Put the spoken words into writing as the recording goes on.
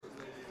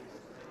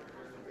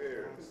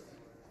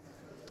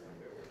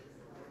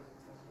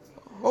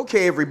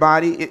Okay,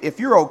 everybody, if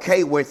you're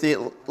okay with it,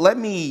 let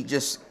me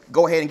just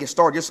go ahead and get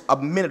started just a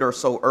minute or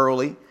so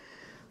early.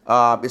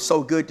 It's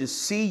so good to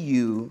see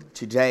you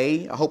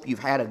today. I hope you've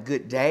had a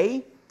good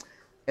day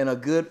and a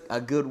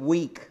good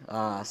week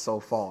so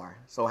far.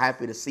 So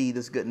happy to see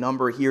this good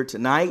number here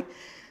tonight.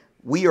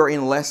 We are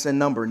in lesson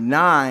number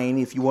 9.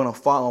 If you want to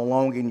follow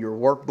along in your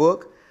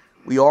workbook,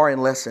 we are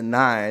in lesson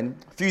 9.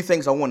 A few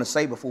things I want to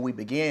say before we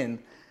begin.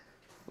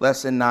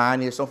 Lesson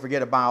 9 is, don't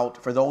forget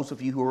about, for those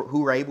of you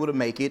who are able to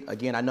make it,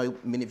 again, I know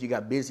many of you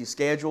got busy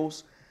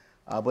schedules,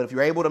 but if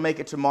you're able to make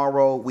it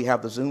tomorrow, we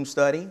have the Zoom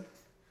study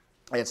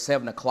at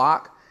 7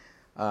 o'clock.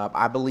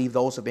 I believe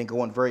those have been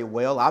going very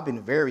well. I've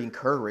been very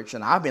encouraged,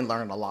 and I've been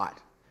learning a lot.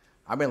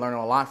 I've been learning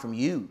a lot from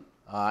you,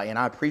 and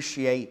I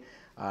appreciate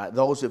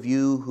those of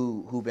you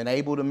who've been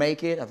able to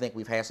make it. I think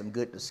we've had some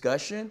good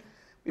discussion.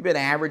 We've been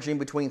averaging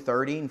between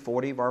 30 and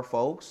 40 of our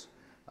folks.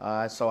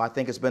 So I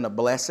think it's been a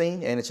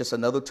blessing, and it's just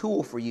another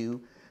tool for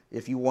you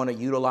if you want to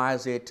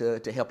utilize it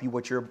to help you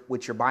with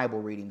your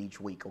Bible reading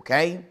each week,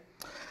 okay?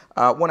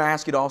 I want to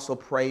ask you to also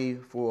pray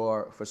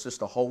for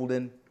Sister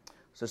Holden,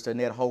 Sister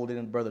Annette Holden,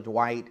 and Brother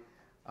Dwight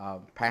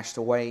passed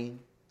away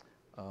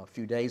a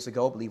few days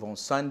ago, I believe on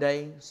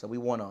Sunday. So we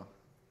want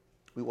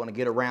to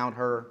get around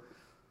her,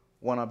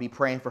 want to be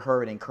praying for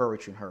her and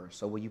encouraging her.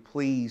 So will you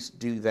please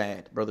do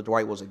that? Brother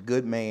Dwight was a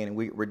good man, and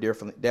we're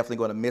definitely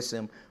going to miss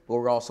him, but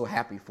we're also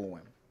happy for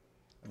him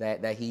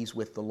that he's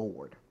with the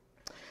Lord.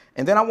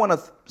 And then I want to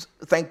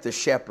thank the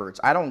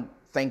shepherds. I don't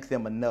thank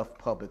them enough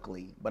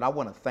publicly, but I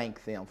want to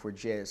thank them for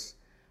just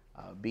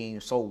being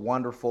so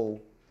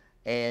wonderful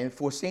and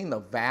for seeing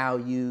the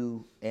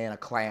value in a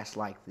class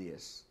like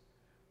this.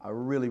 I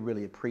really,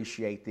 really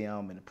appreciate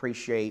them and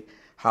appreciate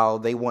how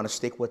they want to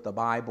stick with the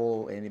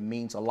Bible, and it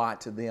means a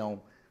lot to them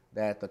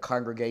that the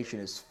congregation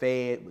is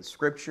fed with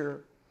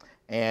Scripture.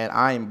 And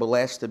I am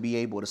blessed to be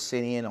able to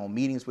sit in on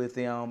meetings with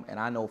them, and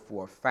I know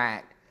for a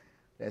fact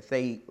that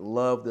they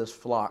love this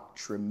flock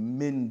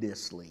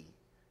tremendously,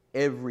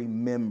 every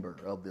member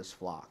of this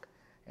flock,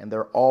 and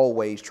they're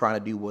always trying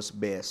to do what's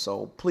best.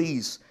 So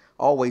please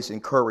always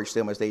encourage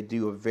them as they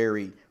do a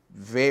very,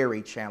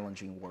 very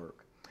challenging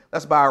work.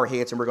 Let's bow our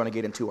heads, and we're going to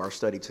get into our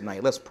study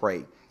tonight. Let's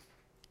pray.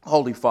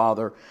 Holy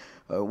Father,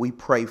 we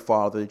pray,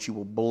 Father, that you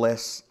will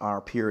bless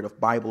our period of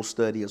Bible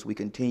study as we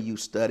continue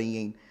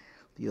studying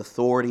the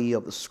authority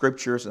of the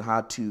Scriptures and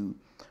how to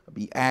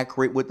be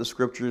accurate with the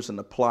Scriptures and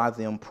apply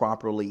them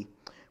properly.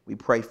 We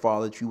pray,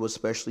 Father, that you will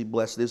especially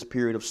bless this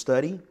period of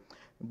study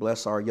and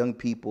bless our young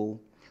people.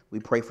 We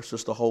pray for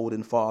Sister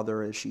Holden,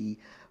 Father, as she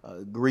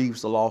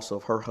grieves the loss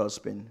of her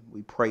husband.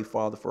 We pray,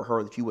 Father, for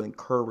her that you will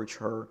encourage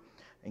her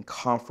and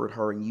comfort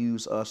her and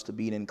use us to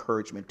be an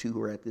encouragement to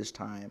her at this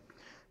time.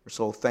 We're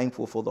so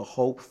thankful for the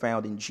hope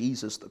found in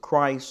Jesus the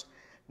Christ.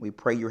 We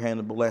pray your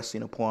hand of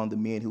blessing upon the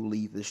men who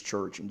lead this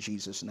church in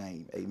Jesus'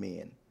 name.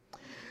 Amen.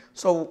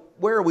 So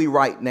where are we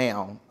right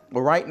now?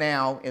 Well, right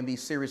now in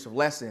these series of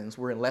lessons,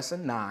 we're in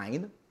lesson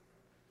 9.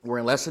 We're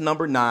in lesson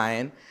number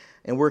 9,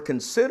 and we're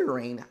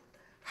considering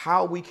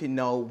how we can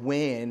know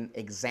when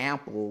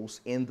examples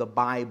in the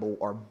Bible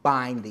are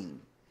binding.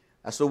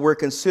 That's what we're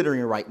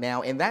considering right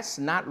now, and that's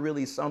not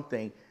really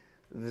something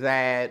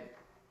that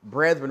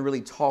brethren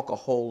really talk a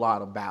whole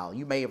lot about.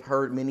 You may have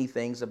heard many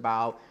things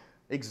about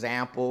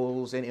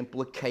examples and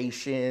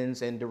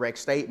implications and direct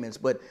statements,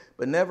 but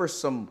never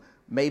some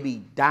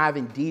maybe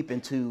diving deep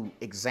into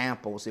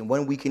examples and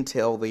when we can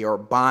tell they are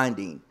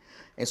binding.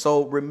 And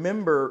so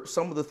remember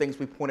some of the things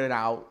we pointed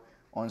out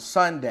on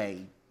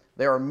Sunday.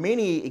 There are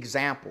many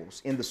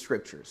examples in the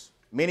Scriptures,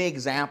 many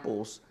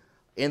examples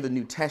in the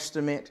New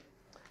Testament,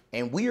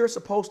 and we are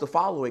supposed to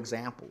follow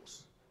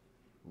examples.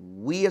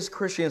 We as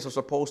Christians are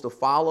supposed to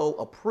follow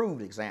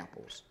approved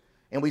examples.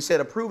 And we said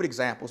approved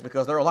examples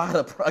because there are a lot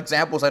of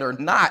examples that are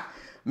not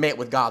met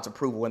with God's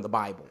approval in the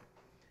Bible.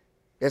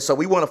 And so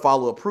we want to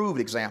follow approved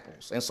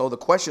examples. And so the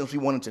questions we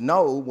wanted to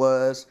know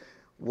was,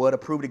 what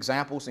approved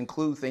examples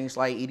include things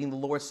like eating the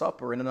Lord's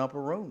Supper in an upper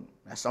room?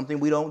 That's something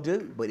we don't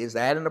do. But is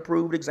that an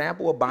approved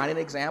example, a binding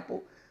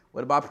example?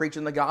 What about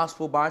preaching the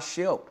gospel by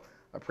ship?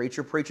 A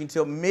preacher preaching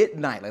till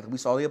midnight, like we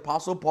saw the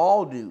Apostle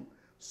Paul do.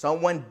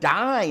 Someone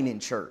dying in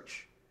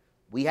church.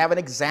 We have an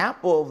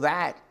example of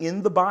that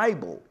in the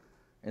Bible.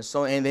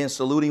 And then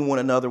saluting one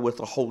another with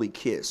a holy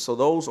kiss. So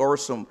those are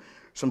some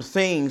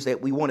things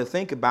that we want to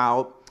think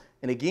about.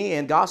 And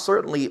again, God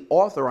certainly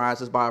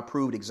authorizes by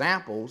approved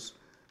examples.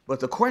 But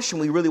the question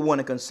we really want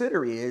to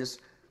consider is,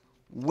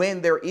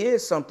 when there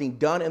is something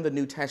done in the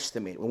New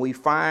Testament, when we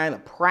find a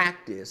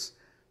practice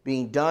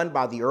being done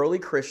by the early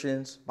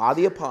Christians, by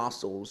the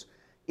apostles,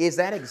 is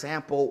that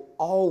example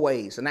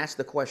always, and that's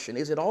the question,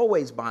 is it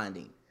always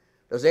binding?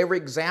 Does every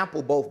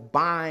example both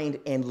bind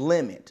and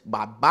limit?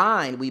 By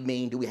bind, we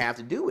mean, do we have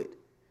to do it?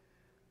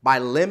 By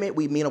limit,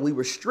 we mean, are we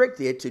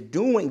restricted to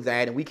doing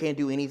that and we can't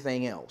do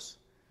anything else?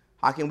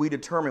 How can we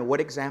determine what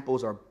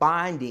examples are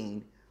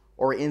binding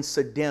or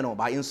incidental?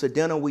 By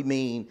incidental, we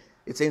mean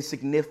it's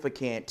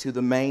insignificant to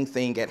the main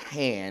thing at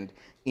hand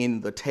in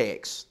the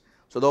text.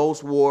 So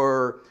those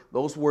were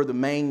the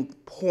main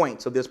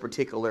points of this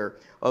particular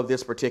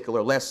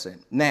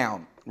lesson.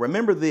 Now,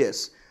 remember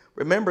this.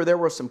 Remember, there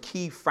were some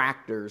key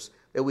factors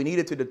that we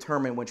needed to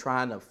determine when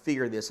trying to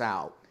figure this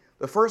out.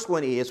 The first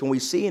one is when we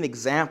see an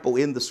example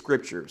in the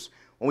scriptures,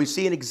 when we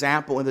see an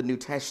example in the New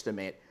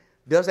Testament,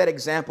 does that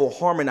example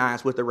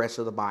harmonize with the rest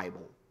of the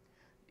Bible?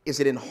 Is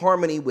it in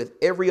harmony with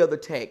every other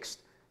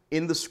text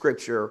in the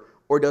scripture,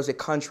 or does it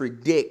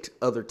contradict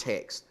other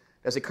texts?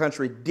 Does it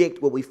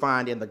contradict what we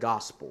find in the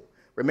gospel?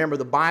 Remember,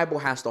 the Bible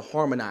has to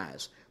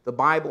harmonize. The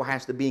Bible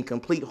has to be in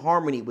complete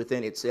harmony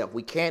within itself.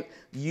 We can't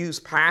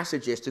use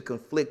passages to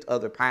conflict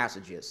other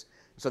passages.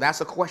 So that's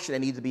a question that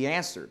needs to be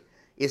answered.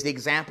 Is the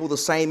example the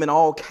same in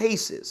all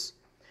cases?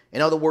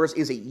 In other words,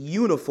 is it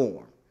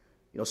uniform?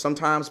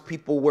 Sometimes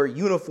people wear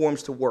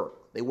uniforms to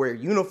work. They wear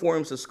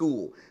uniforms to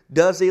school.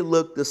 Does it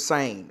look the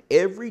same?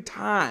 Every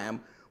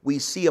time we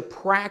see a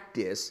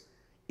practice,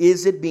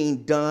 is it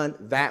being done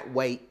that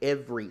way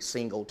every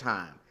single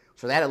time?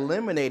 So that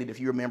eliminated, if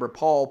you remember,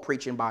 Paul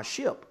preaching by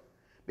ship,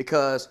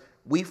 because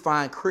we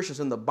find Christians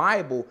in the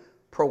Bible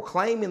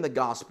proclaiming the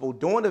gospel,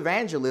 doing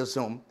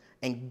evangelism,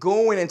 and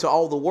going into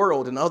all the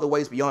world in other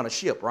ways beyond a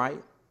ship,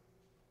 right?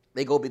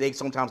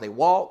 Sometimes they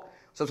walk,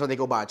 sometimes they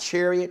go by a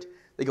chariot,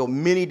 they go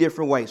many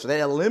different ways. So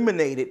that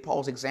eliminated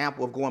Paul's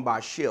example of going by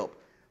a ship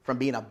from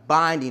being a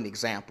binding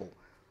example.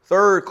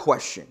 Third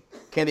question,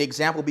 can the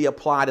example be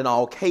applied in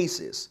all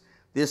cases?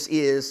 This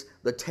is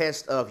the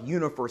test of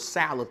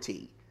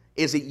universality.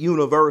 Is it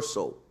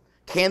universal?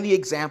 Can the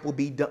example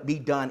be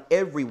done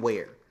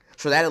everywhere?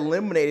 So that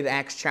eliminated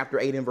Acts chapter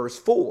 8 and verse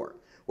 4,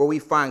 where we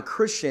find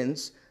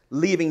Christians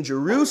leaving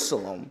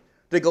Jerusalem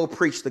to go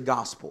preach the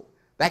gospel.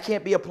 That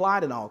can't be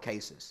applied in all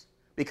cases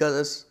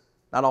because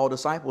not all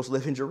disciples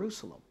live in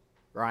Jerusalem,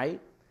 right?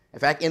 In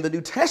fact, in the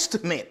New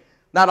Testament,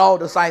 not all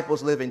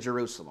disciples live in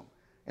Jerusalem.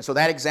 And so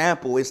that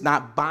example is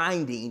not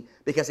binding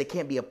because it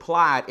can't be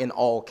applied in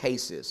all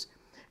cases.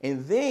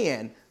 And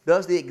then,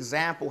 does the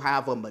example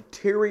have a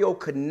material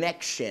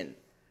connection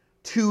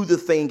to the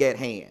thing at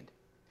hand?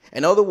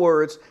 In other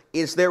words,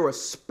 is there a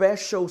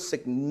special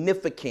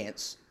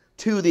significance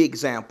to the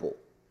example?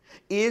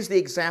 Is the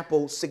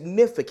example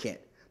significant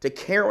to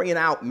carrying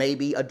out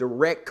maybe a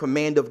direct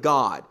command of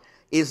God?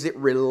 Is it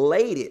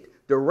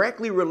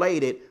directly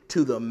related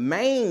to the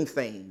main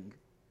thing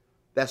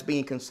that's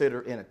being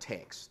considered in a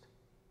text?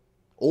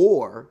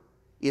 Or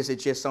is it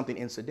just something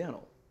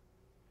incidental?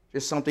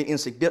 Just something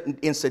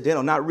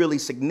incidental, not really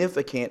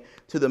significant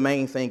to the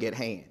main thing at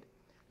hand.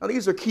 Now,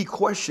 these are key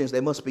questions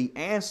that must be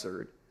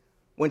answered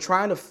when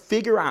trying to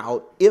figure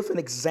out if an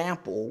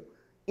example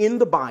in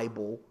the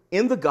Bible,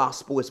 in the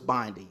gospel, is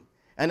binding.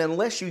 And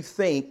unless you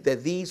think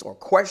that these are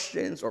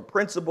questions or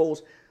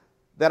principles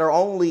that are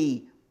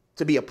only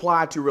to be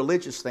applied to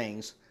religious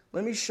things,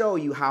 let me show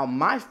you how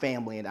my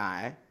family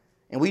and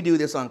we do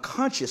this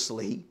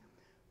unconsciously,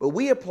 but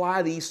we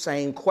apply these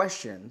same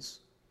questions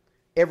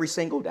every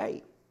single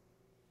day.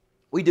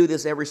 We do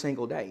this every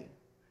single day.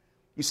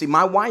 You see,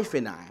 my wife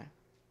and I,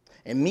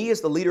 and me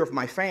as the leader of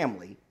my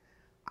family,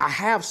 I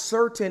have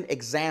certain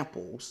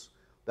examples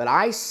that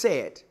I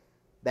set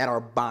that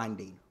are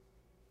binding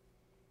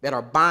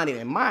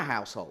in my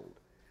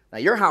household. Now,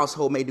 your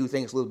household may do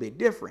things a little bit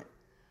different,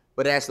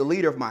 but as the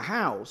leader of my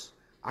house,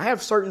 I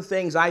have certain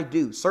things I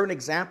do, certain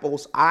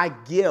examples I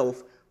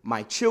give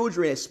my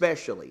children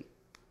especially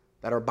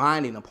that are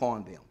binding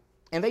upon them.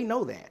 And they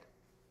know that.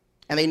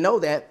 And they know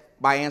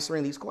that by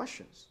answering these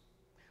questions.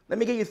 Let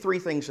me give you 3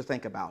 things to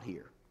think about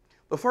here.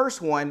 The first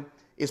one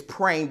is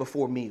praying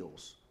before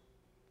meals.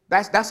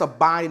 That's a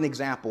binding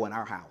example in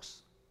our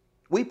house.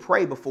 We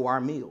pray before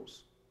our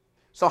meals.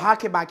 So how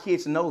can my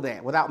kids know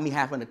that without me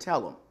having to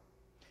tell them?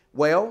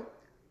 Well,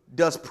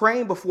 does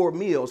praying before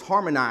meals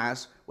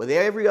harmonize with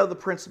every other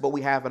principle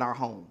we have in our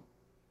home?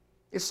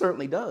 It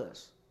certainly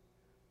does.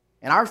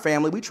 In our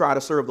family, we try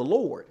to serve the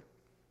Lord.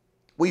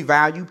 We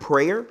value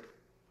prayer.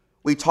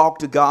 We talk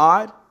to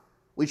God.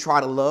 We try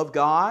to love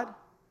God.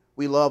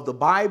 We love the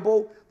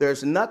Bible.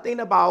 There's nothing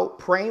about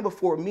praying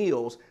before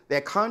meals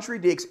that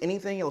contradicts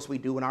anything else we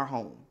do in our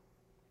home.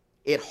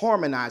 It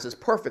harmonizes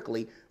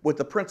perfectly with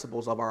the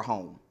principles of our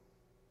home.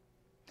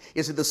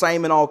 Is it the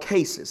same in all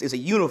cases? Is it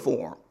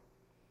uniform?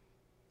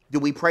 Do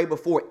we pray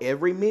before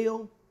every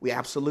meal? We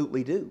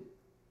absolutely do.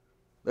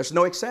 There's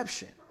no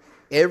exception.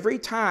 Every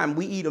time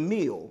we eat a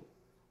meal,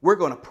 we're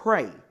going to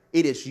pray.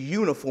 It is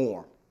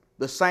uniform,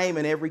 the same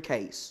in every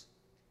case.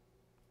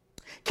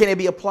 Can it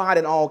be applied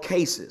in all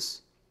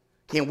cases?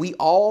 Can we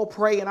all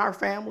pray in our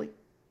family?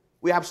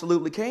 We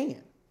absolutely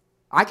can.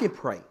 I can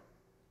pray.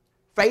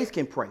 Faith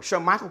can pray.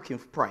 Michael can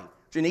pray.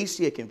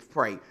 Janicia can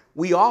pray.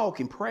 We all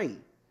can pray.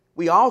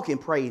 We all can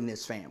pray in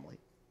this family.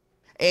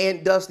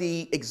 And does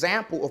the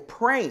example of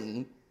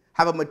praying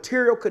have a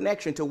material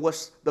connection to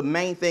what's the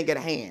main thing at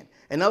hand?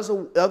 In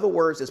other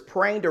words, is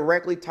praying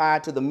directly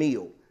tied to the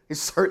meal? It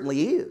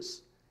certainly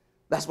is.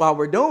 That's why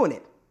we're doing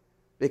it,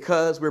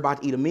 because we're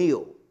about to eat a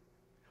meal.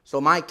 So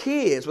my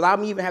kids, without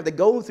me even having to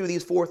go through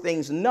these 4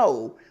 things,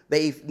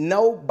 they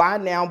know by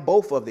now,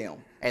 both of them,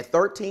 at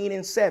 13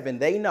 and 7,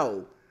 they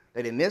know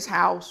that in this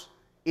house,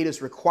 it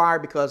is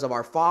required because of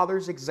our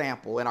father's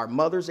example and our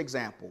mother's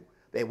example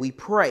that we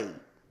pray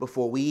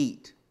before we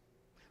eat.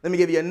 Let me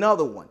give you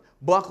another one.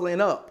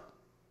 Buckling up.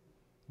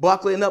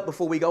 Buckling up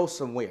before we go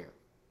somewhere.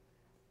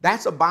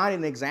 That's a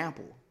binding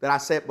example that I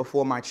set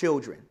before my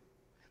children.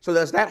 So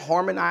does that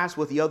harmonize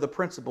with the other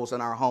principles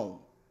in our home?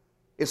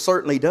 It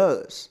certainly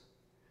does.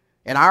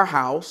 In our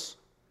house,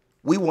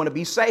 we want to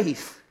be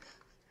safe.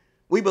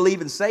 We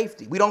believe in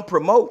safety. We don't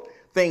promote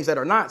things that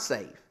are not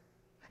safe.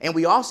 And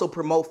we also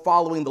promote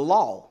following the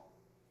law.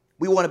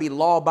 We want to be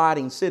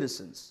law-abiding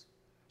citizens.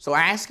 So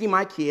asking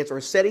my kids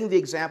or setting the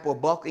example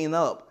of buckling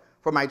up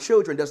for my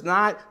children does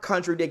not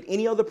contradict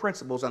any other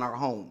principles in our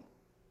home.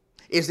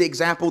 Is the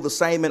example the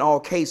same in all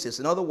cases?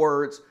 In other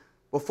words,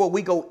 before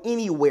we go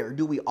anywhere,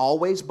 do we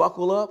always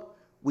buckle up?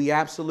 We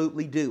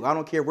absolutely do. I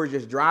don't care if we're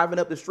just driving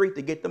up the street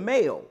to get the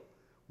mail.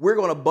 We're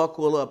going to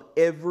buckle up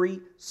every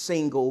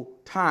single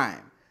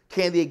time.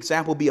 Can the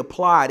example be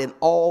applied in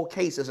all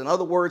cases? In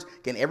other words,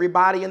 can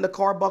everybody in the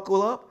car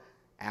buckle up?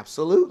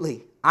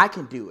 Absolutely. I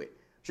can do it.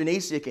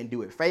 Janicia can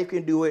do it. Faith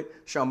can do it.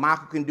 Sean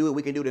Michael can do it.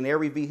 We can do it in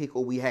every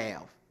vehicle we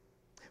have.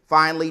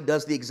 Finally,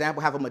 does the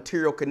example have a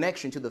material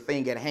connection to the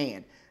thing at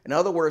hand? In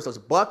other words, does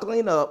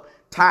buckling up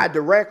tie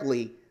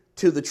directly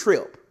to the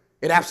trip?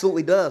 It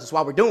absolutely does. That's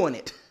why we're doing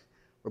it.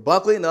 We're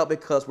buckling up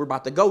because we're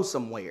about to go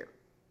somewhere.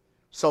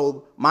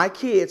 So my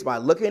kids, by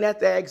looking at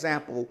that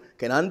example,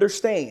 can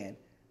understand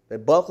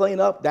that buckling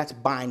up, that's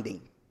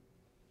binding.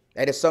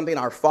 That is something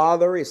our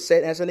father is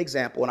set as an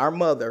example, and our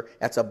mother,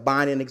 that's a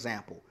binding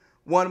example.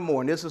 One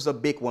more, and this is a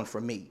big one for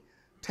me.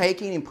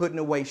 Taking and putting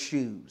away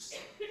shoes.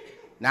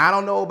 Now, I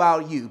don't know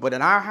about you, but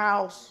in our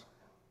house,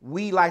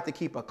 we like to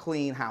keep a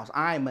clean house.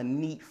 I am a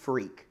neat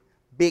freak,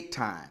 big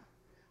time.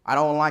 I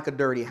don't like a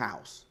dirty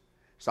house.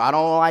 So I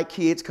don't like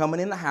kids coming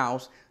in the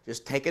house,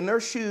 just taking their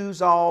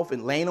shoes off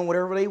and laying them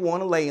wherever they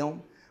want to lay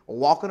them, or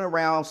walking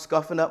around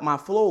scuffing up my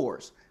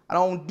floors. I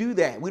don't do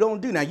that. We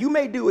don't do. Now, you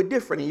may do it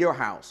different in your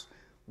house.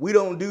 We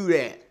don't do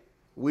that.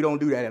 We don't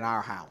do that in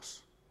our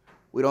house.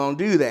 We don't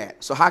do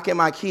that. So how can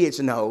my kids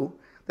know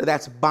that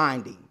that's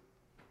binding?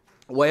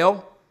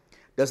 Well,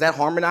 does that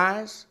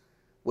harmonize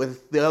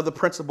with the other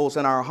principles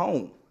in our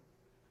home?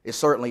 It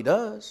certainly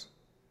does.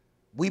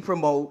 We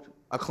promote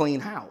a clean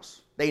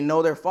house. They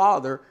know their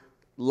father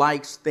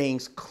likes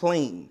things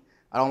clean.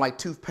 I don't like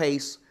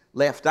toothpaste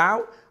left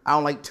out. I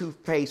don't like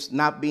toothpaste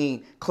not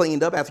being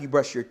cleaned up after you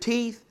brush your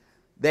teeth.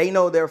 They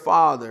know their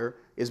father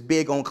is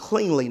big on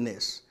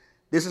cleanliness.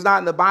 This is not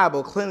in the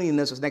Bible.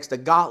 Cleanliness is next to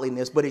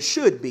godliness, but it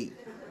should be.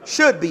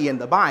 Should be in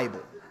the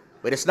Bible,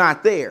 but it's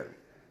not there.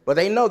 But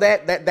they know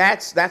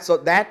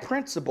that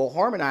principle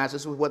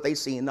harmonizes with what they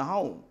see in the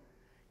home.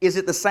 Is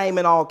it the same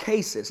in all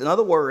cases? In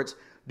other words,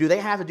 do they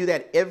have to do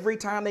that every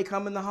time they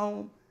come in the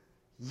home?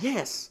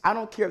 Yes. I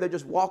don't care if they're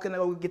just walking to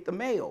go get the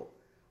mail.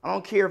 I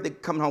don't care if they're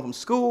coming home from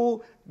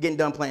school, getting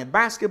done playing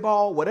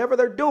basketball, whatever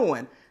they're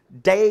doing,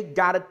 they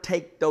got to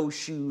take those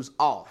shoes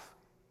off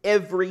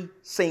every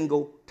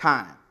single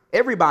time.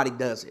 Everybody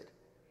does it.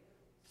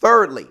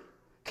 Thirdly,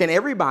 can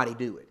everybody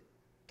do it?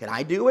 Can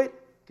I do it?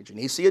 Can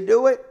Janicia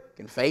do it?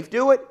 Can Faith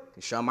do it?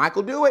 Can Sean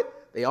Michael do it?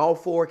 They all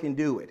four can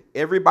do it.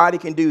 Everybody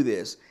can do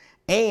this.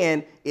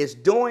 And is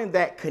doing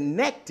that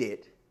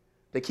connected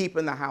to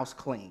keeping the house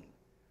clean?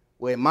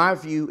 Well, in my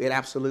view, it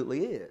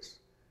absolutely is.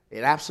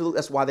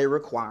 That's why they're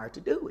required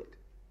to do it.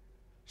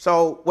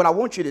 So what I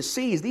want you to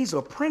see is these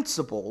are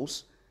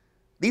principles.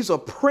 These are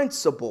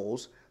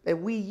principles that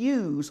we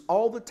use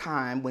all the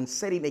time when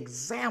setting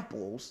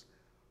examples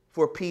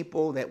for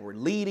people that we're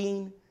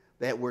leading,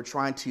 that we're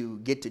trying to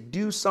get to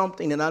do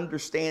something, and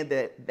understand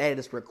that it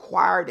is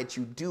required that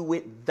you do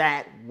it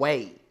that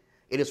way.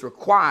 It is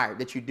required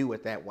that you do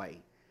it that way.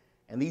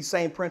 And these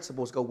same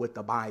principles go with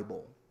the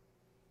Bible.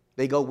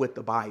 They go with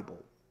the Bible.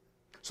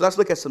 So let's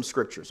look at some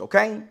scriptures,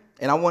 okay?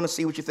 And I want to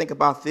see what you think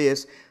about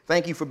this.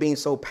 Thank you for being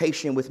so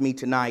patient with me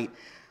tonight.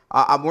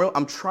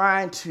 I'm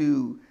trying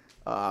to,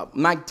 I'm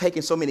not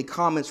taking so many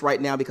comments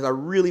right now because I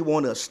really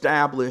want to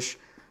establish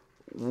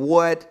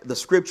what the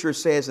scripture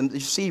says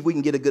and see if we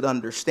can get a good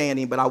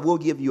understanding. But I will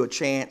give you a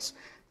chance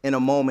in a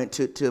moment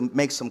to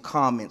make some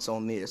comments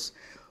on this.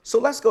 So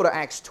let's go to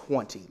Acts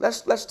 20.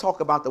 Let's talk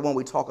about the one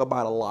we talk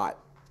about a lot.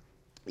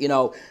 You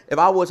know, if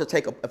I were to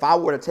take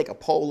a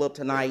poll up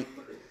tonight,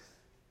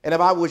 and if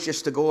I was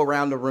just to go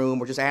around the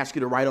room or just ask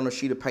you to write on a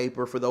sheet of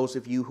paper for those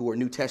of you who are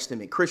New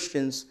Testament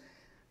Christians,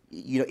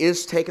 you know,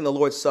 is taking the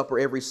Lord's Supper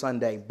every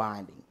Sunday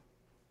binding?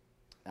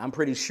 I'm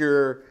pretty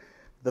sure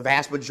the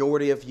vast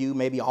majority of you,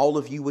 maybe all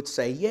of you, would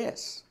say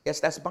yes.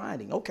 Yes, that's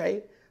binding.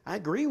 Okay, I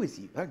agree with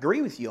you. I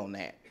agree with you on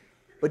that.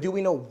 But do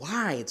we know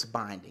why it's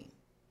binding?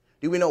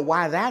 Do we know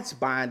why that's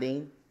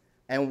binding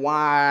and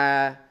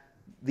why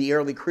the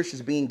early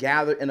Christians being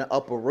gathered in an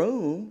upper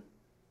room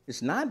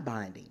is not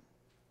binding?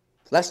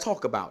 Let's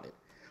talk about it.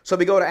 So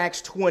we go to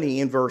Acts 20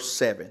 in verse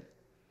 7.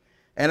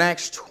 And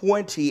Acts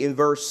 20 in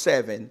verse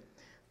 7,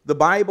 the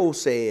Bible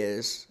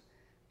says,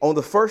 on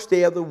the first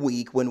day of the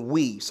week when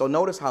we, so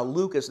notice how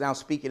Luke is now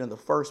speaking in the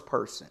first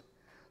person.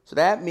 So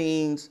that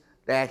means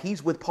that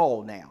he's with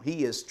Paul now.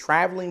 He is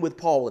traveling with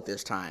Paul at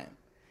this time.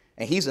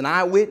 And he's an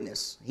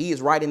eyewitness. He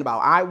is writing about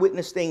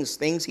eyewitness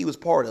things he was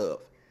part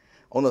of.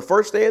 On the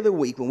first day of the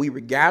week, when we were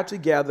gathered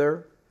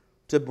together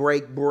to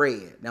break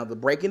bread. Now, the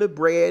breaking of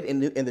bread in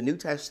the New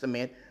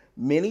Testament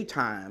many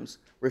times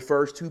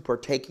refers to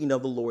partaking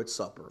of the Lord's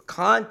Supper.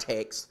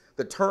 Context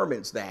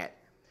determines that.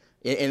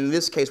 In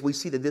this case, we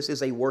see that this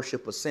is a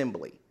worship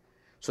assembly.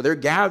 So they're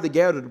gathered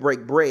together to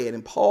break bread,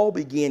 and Paul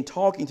began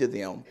talking to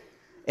them,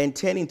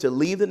 intending to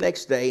leave the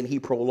next day, and he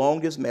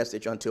prolonged his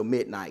message until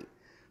midnight.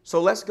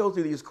 So let's go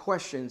through these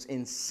questions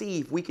and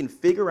see if we can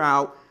figure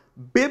out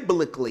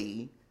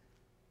biblically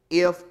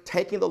if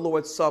taking the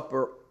Lord's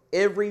Supper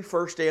every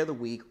first day of the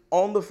week,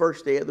 on the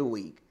first day of the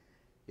week,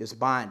 is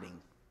binding.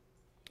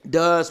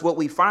 Does what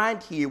we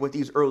find here with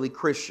these early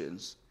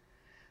Christians,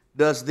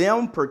 does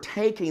them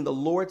partaking the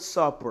Lord's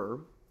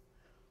Supper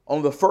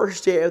on the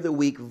first day of the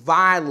week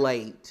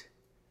violate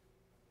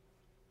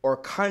or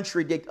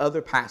contradict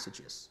other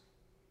passages?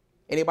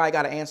 Anybody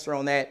got an answer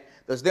on that?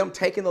 Does them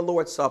taking the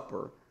Lord's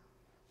Supper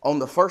on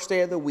the first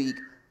day of the week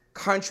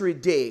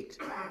contradict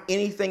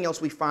anything else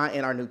we find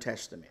in our New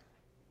Testament?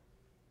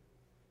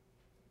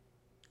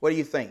 What do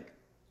you think?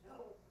 No.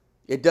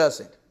 It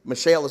doesn't.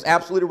 Michelle is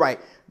absolutely right.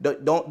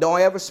 Don't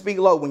ever speak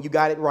low when you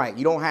got it right.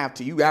 You don't have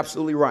to. You're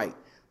absolutely right.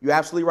 You're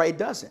absolutely right. It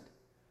doesn't.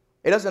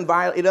 It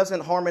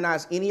doesn't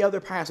harmonize any other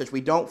passage. We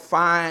don't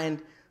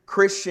find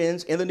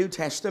Christians in the New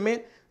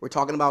Testament. We're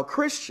talking about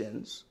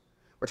Christians.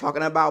 We're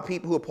talking about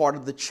people who are part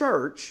of the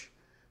church.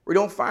 We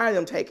don't find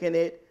them taking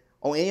it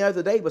on any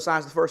other day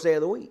besides the first day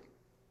of the week.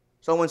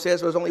 Someone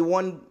says there's only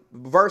one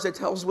verse that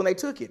tells us when they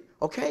took it.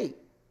 Okay,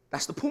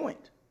 that's the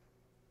point.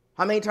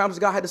 How many times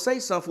God had to say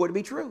something for it to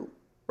be true,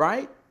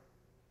 right?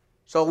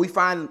 So we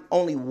find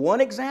only one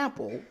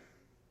example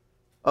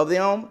of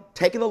them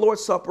taking the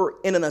Lord's Supper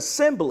in an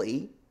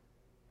assembly,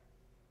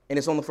 and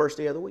it's on the first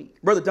day of the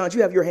week. Brother Don,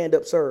 you have your hand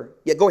up, sir.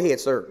 Yeah, go ahead,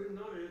 sir.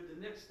 No,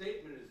 the next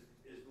statement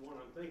is the one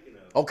I'm thinking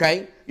of.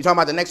 Okay. You talking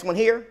about the next one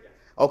here?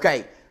 Yeah.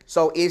 Okay.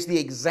 So is the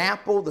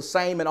example the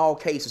same in all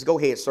cases? Go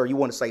ahead, sir. You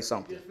want to say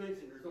something? You just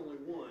mentioned there's only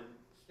one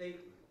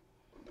statement.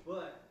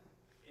 But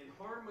in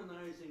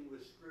harmonizing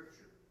with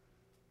Scripture,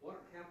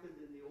 what happened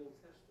in the Old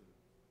Testament?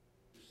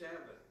 The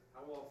Sabbath,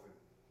 how often?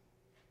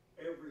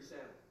 Every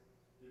Sabbath.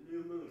 The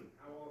new moon,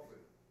 how often?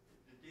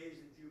 The days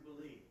of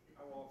Jubilee,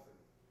 how often?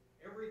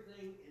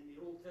 Everything in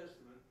the Old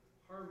Testament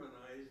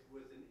harmonized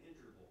with an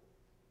interval.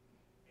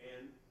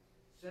 And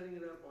setting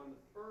it up on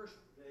the first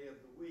day of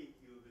the week,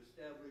 you've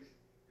established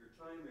your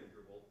time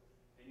interval,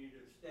 and you've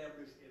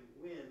established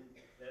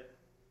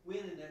when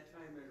in that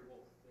time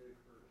interval it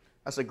occurred.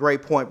 That's a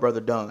great point,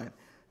 Brother Dunn.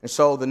 And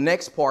so the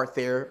next part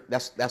there,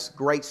 that's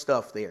great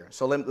stuff there.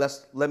 So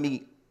let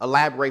me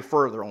elaborate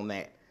further on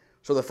that.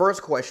 So the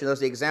first question, does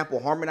the example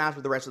harmonize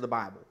with the rest of the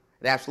Bible?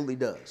 It absolutely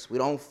does. We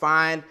don't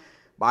find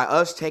by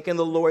us taking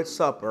the Lord's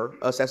Supper,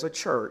 us as a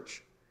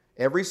church,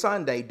 every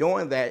Sunday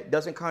doing that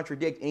doesn't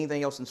contradict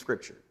anything else in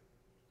Scripture.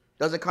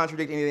 Doesn't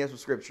contradict anything else in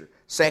Scripture.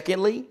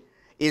 Secondly,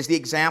 is the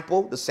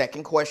example, the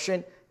second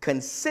question,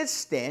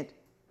 consistent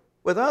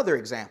with other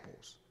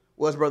examples?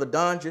 Well, as Brother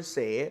Dunn just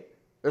said,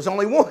 there's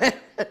only one.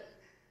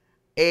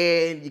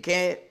 And you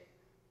can't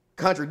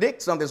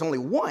contradict something. There's only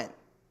one.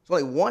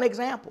 There's only one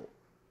example.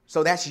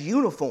 So that's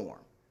uniform.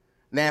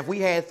 Now, if we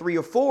had 3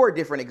 or 4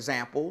 different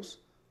examples,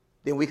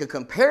 then we could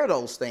compare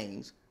those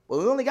things. But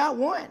we only got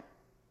one.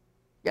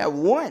 Got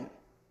one.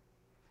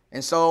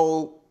 And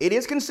so it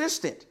is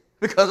consistent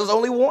because there's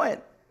only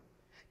one.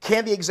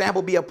 Can the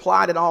example be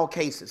applied in all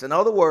cases? In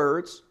other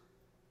words,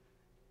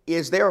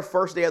 is there a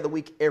first day of the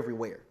week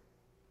everywhere?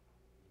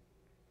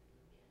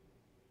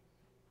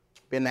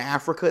 Been to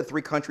Africa,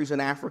 3 countries in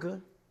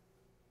Africa.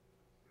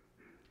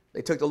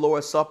 They took the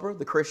Lord's Supper.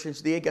 The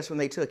Christians did. Guess when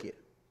they took it?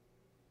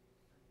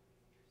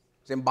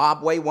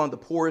 Zimbabwe, one of the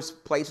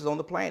poorest places on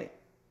the planet.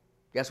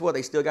 Guess what?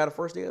 They still got a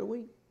first day of the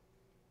week.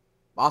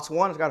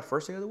 Botswana's got a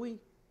first day of the week.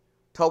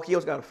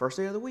 Tokyo's got a first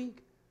day of the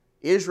week.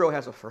 Israel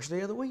has a first day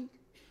of the week.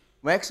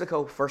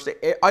 Mexico, first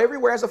day.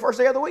 Everywhere has a first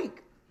day of the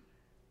week.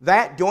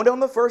 That, doing it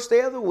on the first day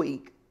of the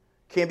week,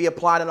 can be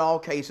applied in all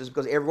cases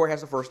because everywhere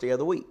has the first day of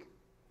the week.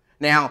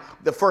 Now,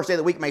 the first day of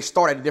the week may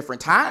start at a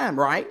different time,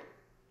 right?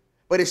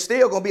 But it's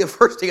still going to be a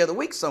first day of the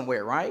week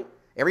somewhere, right?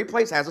 Every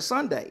place has a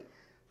Sunday.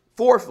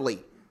 Fourthly,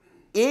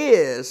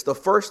 is the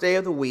first day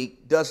of the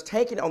week, does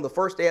taking it on the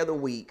first day of the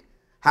week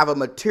have a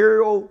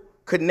material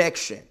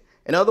connection?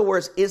 In other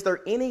words, is there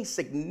any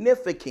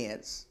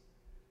significance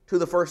to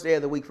the first day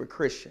of the week for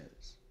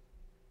Christians?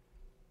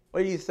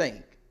 What do you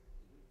think?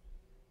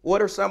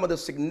 What are some of the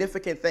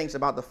significant things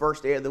about the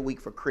first day of the week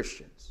for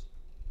Christians?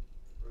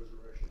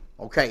 Resurrection.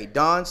 Okay,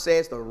 Don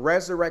says the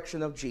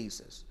resurrection of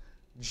Jesus.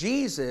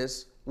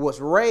 Jesus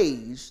was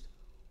raised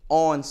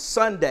on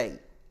Sunday.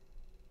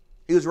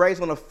 He was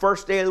raised on the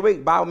first day of the week.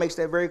 The Bible makes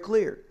that very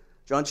clear.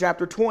 John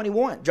chapter 20.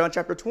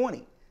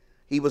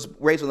 He was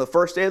raised on the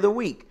first day of the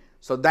week.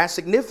 So that's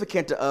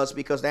significant to us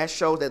because that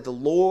shows that the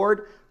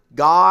Lord,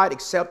 God,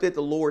 accepted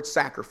the Lord's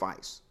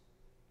sacrifice.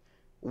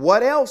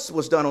 What else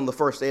was done on the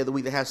first day of the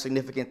week that has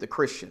significance to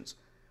Christians?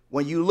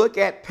 When you look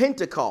at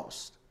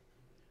Pentecost,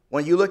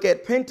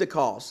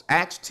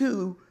 Acts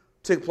 2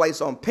 took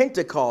place on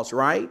Pentecost,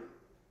 right?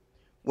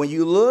 When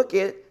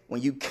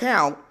you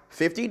count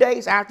 50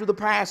 days after the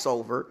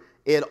Passover,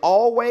 it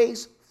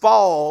always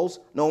falls,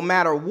 no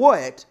matter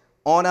what,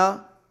 on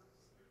a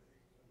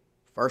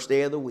first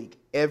day of the week,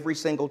 every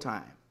single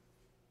time.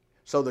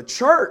 So the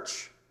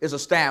church is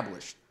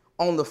established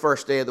on the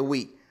first day of the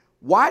week.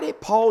 Why did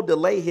Paul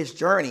delay his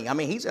journey? I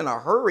mean, he's in a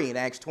hurry in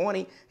Acts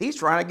 20. He's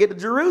trying to get to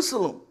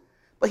Jerusalem.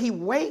 But he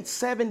waits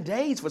 7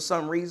 days for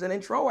some reason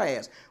in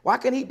Troas. Why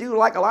can't he do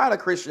like a lot of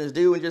Christians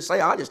do and just say,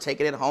 I'll just take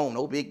it at home,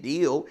 no big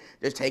deal.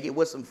 Just take it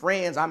with some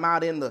friends. I'm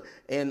out on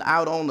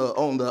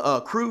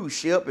the cruise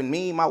ship, and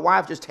me and my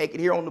wife just take it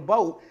here on the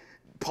boat.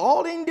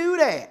 Paul didn't do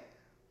that.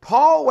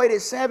 Paul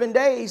waited 7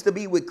 days to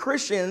be with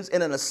Christians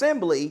in an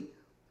assembly,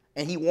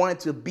 and he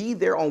wanted to be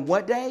there on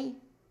what day?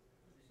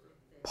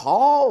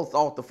 Paul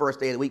thought the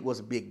first day of the week was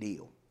a big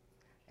deal.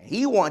 And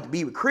he wanted to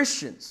be with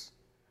Christians.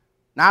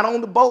 Not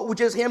on the boat with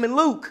just him and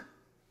Luke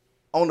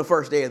on the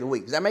first day of the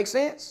week. Does that make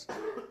sense?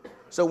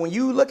 So when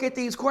you look at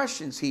these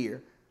questions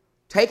here,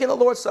 taking the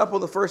Lord's Supper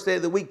on the first day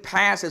of the week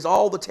passes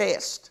all the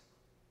tests.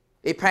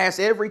 It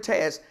passed every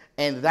test,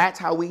 and that's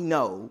how we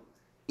know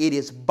it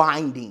is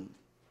binding,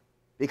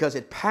 because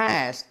it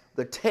passed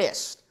the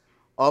test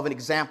of an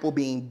example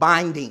being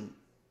binding.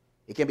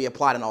 It can be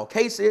applied in all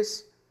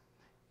cases.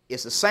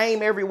 It's the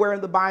same everywhere in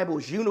the Bible.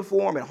 It's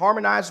uniform and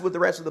harmonizes with the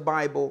rest of the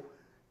Bible.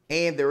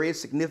 And there is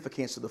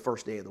significance to the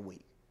first day of the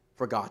week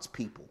for God's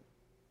people.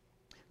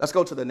 Let's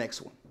go to the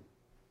next one.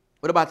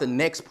 What about the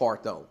next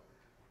part, though?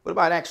 What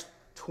about Acts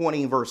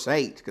 20, verse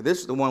 8? Because this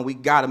is the one we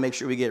got to make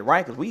sure we get it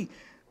right, because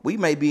we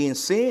may be in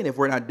sin if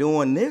we're not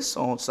doing this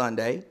on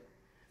Sunday. It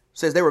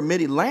says there were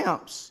many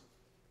lamps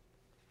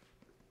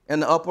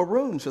in the upper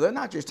room. So they're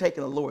not just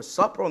taking the Lord's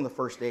Supper on the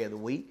first day of the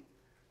week.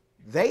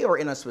 They are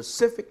in a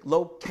specific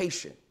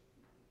location.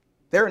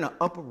 They're in an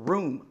upper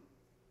room.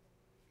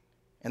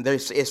 And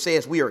it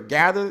says we were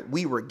gathered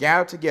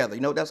together.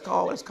 You know what that's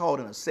called? That's called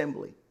an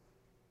assembly.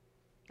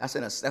 That's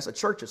a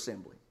church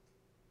assembly.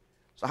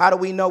 So how do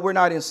we know we're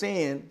not in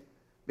sin?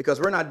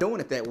 Because we're not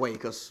doing it that way,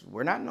 because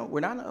we're not in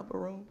the upper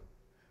room.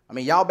 I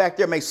mean, y'all back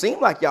there may seem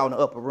like y'all in the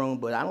upper room,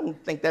 but I don't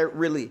think that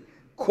really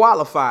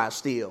qualifies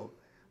still.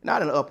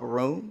 Not in the upper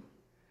room.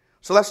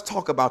 So let's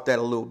talk about that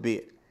a little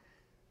bit.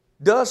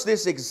 Does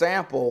this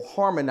example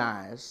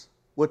harmonize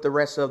with the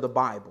rest of the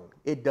Bible?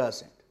 It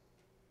doesn't.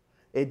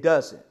 It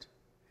doesn't.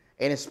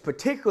 And it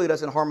particularly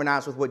doesn't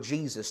harmonize with what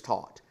Jesus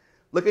taught.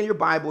 Look in your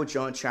Bible,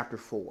 John chapter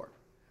 4.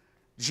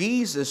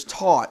 Jesus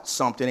taught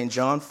something in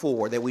John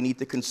 4 that we need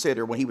to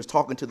consider when he was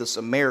talking to the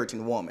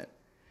Samaritan woman.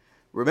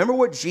 Remember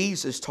what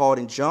Jesus taught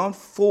in John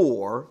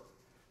 4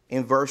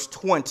 in verse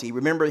 20.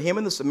 Remember, him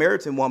and the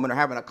Samaritan woman are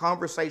having a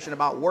conversation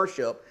about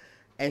worship,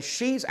 and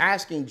she's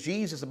asking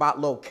Jesus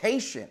about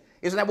location.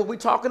 Isn't that what we're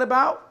talking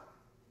about?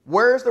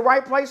 Where's the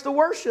right place to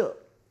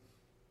worship?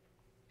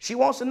 She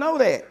wants to know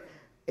that.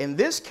 In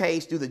this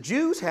case, do the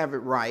Jews have it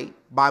right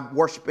by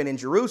worshiping in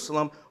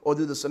Jerusalem, or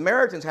do the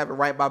Samaritans have it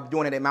right by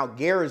doing it at Mount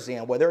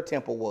Gerizim, where their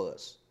temple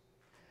was?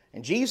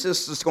 And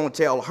Jesus is going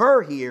to tell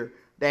her here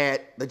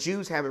that the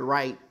Jews have it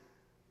right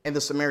and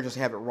the Samaritans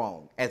have it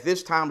wrong. At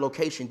this time,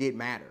 location did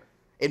matter.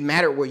 It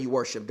mattered where you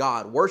worship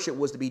God. Worship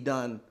was to be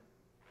done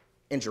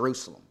in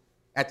Jerusalem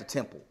at the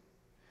temple.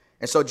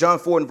 And so John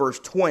 4 and verse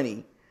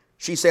 20,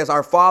 she says,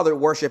 our father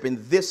worship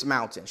in this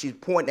mountain. She's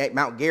pointing at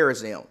Mount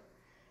Gerizim.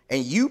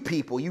 And you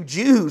people, you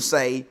Jews,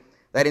 say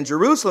that in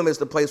Jerusalem is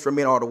the place where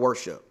men are to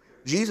worship.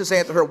 Jesus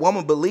said to her,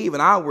 woman, believe an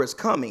hour is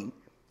coming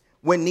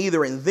when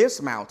neither in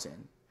this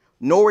mountain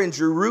nor in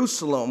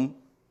Jerusalem,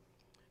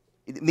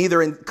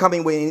 neither in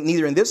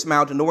this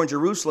mountain nor in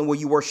Jerusalem will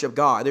you worship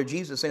God. There,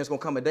 Jesus saying it's going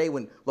to come a day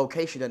when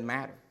location doesn't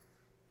matter.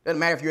 It doesn't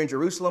matter if you're in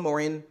Jerusalem or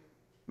in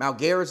Mount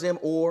Gerizim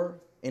or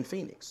in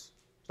Phoenix.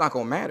 It's not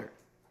going to matter.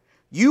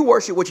 You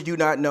worship what you do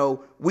not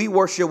know. We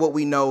worship what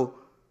we know.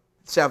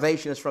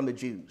 Salvation is from the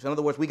Jews. In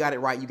other words, we got it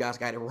right. You guys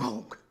got it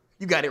wrong.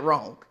 You got it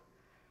wrong.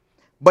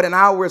 But an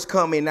hour is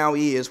coming, now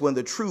is, when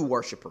the true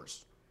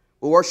worshipers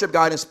will worship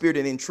God in spirit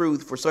and in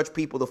truth. For such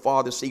people, the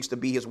Father seeks to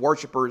be his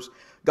worshipers.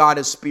 God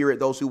is spirit.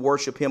 Those who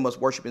worship him must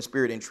worship in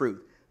spirit and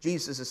truth.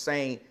 Jesus is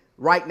saying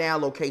right now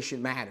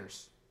location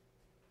matters.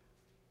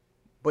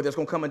 But there's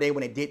going to come a day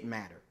when it didn't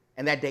matter.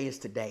 And that day is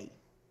today.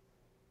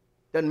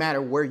 Doesn't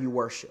matter where you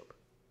worship.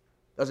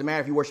 Doesn't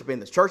matter if you worship in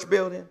this church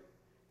building,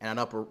 and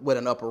with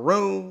an upper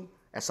room,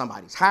 at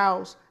somebody's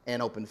house, and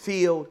an open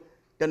field.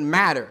 Doesn't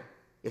matter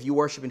if you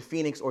worship in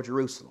Phoenix or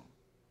Jerusalem.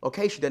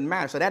 Location doesn't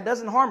matter. So that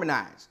doesn't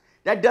harmonize.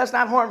 That does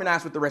not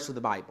harmonize with the rest of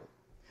the Bible.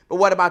 But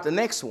what about the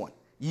next one?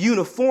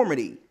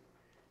 Uniformity.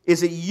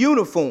 Is it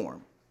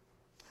uniform?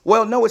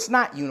 Well, no, it's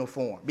not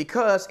uniform.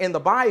 Because in the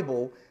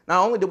Bible,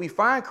 not only do we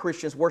find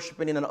Christians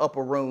worshiping in an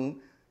upper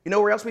room, you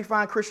know where else we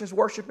find Christians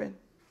worshiping?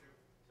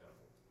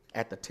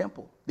 At the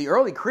temple. The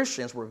early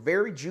Christians were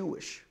very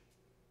Jewish.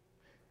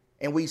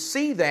 And we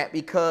see that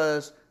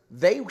because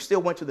they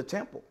still went to the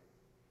temple.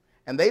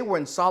 And they were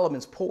in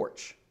Solomon's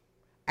porch.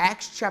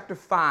 Acts chapter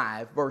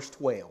 5, verse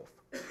 12.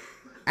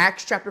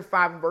 Acts chapter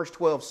 5 and verse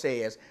 12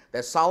 says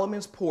that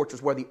Solomon's porch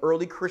was where the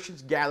early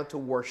Christians gathered to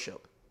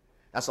worship.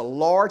 That's a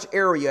large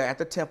area at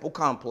the temple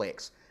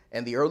complex,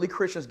 and the early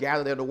Christians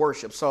gathered there to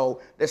worship.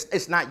 So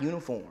it's not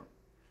uniform.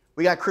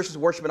 We got Christians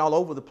worshiping all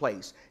over the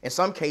place. In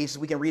some cases,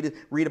 we can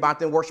read about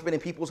them worshiping in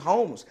people's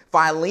homes.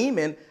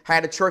 Philemon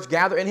had a church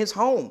gather in his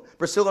home.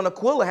 Priscilla and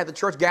Aquila had the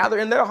church gather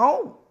in their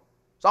home.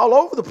 It's all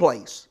over the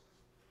place.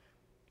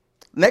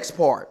 Next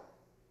part.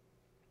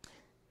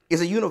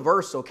 Is it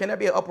universal? Can there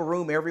be an upper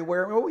room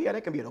everywhere? Oh, yeah,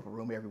 there can be an upper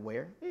room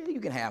everywhere. Yeah,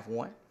 you can have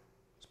one.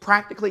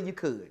 Practically, you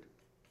could.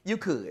 You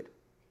could.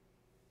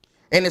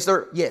 And is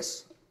there,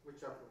 yes. Which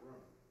upper room?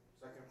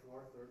 Second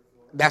floor, third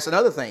floor? That's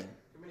another thing.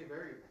 Too many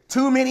variables.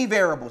 Too many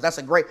variables. That's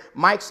a great,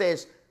 Mike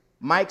says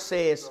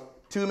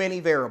too many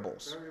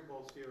variables.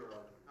 Variables here are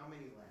how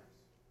many lamps?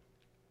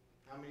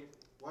 How many,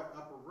 what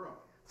upper room?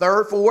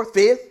 Third, fourth,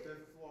 fifth.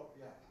 Fifth floor,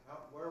 yeah.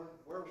 Where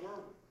were we?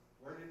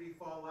 Where did he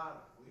fall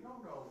out of? We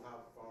don't know how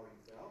far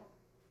he fell.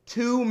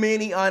 Too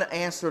many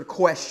unanswered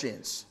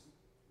questions.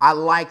 I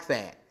like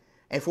that.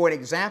 And for an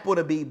example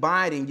to be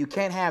binding, you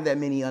can't have that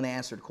many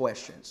unanswered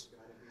questions.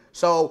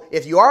 So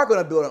if you are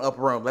going to build an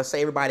upper room, let's say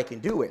everybody can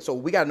do it. So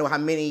we got to know how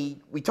many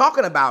we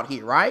talking about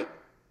here, right?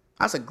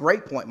 That's a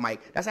great point,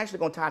 Mike. That's actually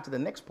going to tie to the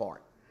next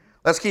part.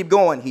 Let's keep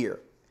going here.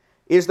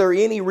 Is there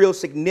any real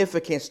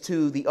significance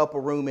to the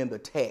upper room in the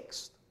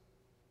text?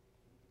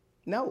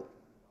 No.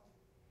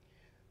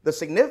 The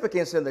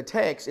significance in the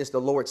text is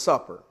the Lord's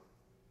Supper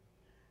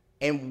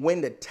and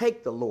when to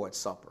take the Lord's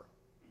Supper.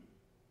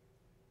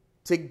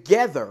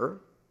 Together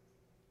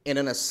in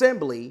an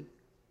assembly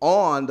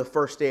on the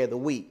first day of the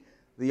week.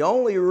 The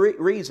only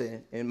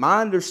reason, in my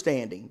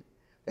understanding,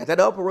 that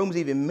upper room is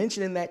even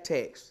mentioned in that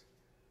text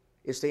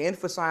is to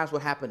emphasize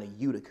what happened to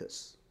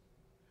Eutychus.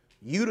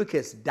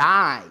 Eutychus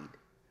died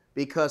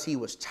because he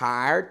was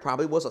tired,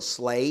 probably was a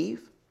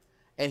slave,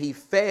 and he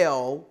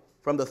fell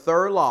from the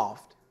third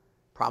loft,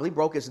 probably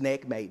broke his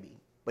neck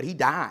maybe, but he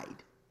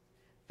died.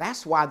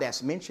 That's why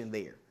that's mentioned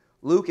there.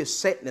 Luke is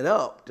setting it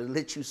up to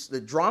let you to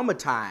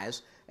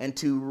dramatize and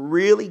to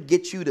really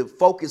get you to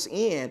focus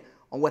in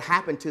on what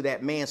happened to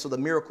that man so the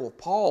miracle of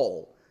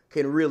Paul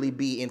can really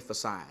be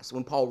emphasized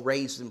when Paul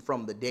raised him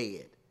from the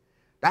dead.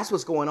 That's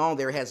what's going on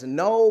there. It has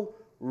no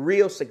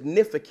real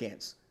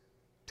significance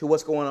to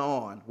what's going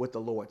on with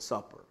the Lord's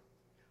Supper.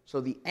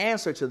 So the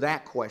answer to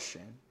that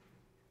question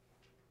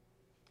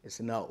is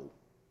no.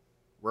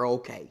 We're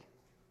okay.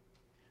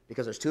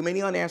 Because there's too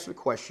many unanswered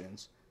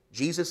questions.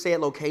 Jesus said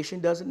location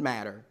doesn't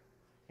matter.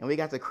 And we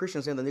got the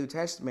Christians in the New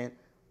Testament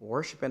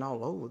worshiping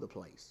all over the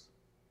place.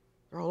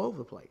 They're all over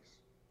the place.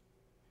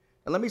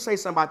 And let me say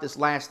something about this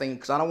last thing,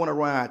 because I don't want to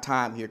run out of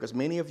time here, because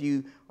many of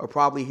you are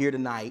probably here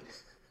tonight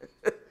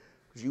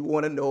because you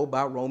want to know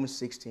about Romans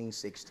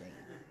 16:16.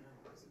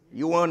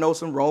 You want to know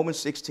some Romans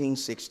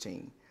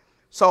 16:16.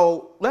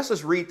 So let's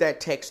just read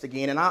that text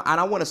again, and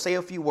I want to say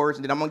a few words,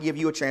 and then I'm going to give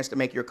you a chance to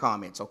make your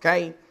comments,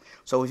 okay?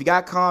 So if you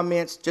got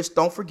comments, just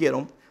don't forget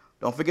them.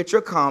 Don't forget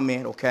your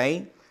comment,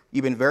 okay?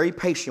 You've been very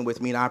patient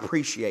with me, and I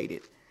appreciate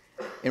it.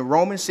 In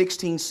Romans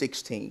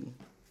 16:16,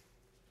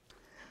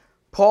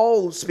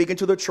 Paul, speaking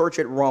to the church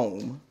at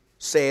Rome,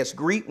 says,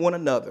 greet one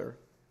another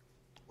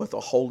with a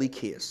holy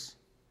kiss.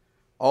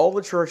 All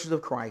the churches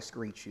of Christ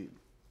greet you.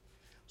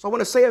 So I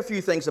want to say a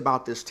few things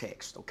about this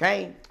text,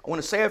 okay? I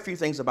want to say a few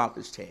things about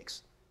this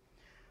text.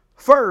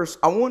 First,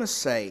 I want to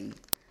say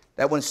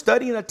that when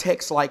studying a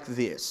text like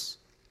this,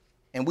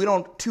 and we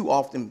don't too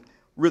often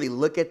really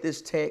look at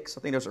this text,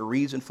 I think there's a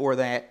reason for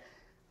that.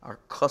 Our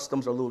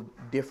customs are a little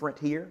different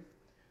here.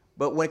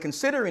 But when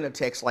considering a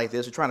text like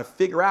this, we're trying to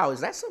figure out, is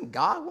that something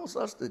God wants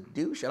us to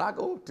do? Should I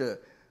go to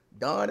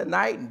Don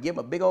tonight and give him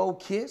a big old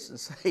kiss and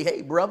say,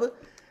 hey, brother?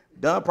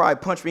 Don probably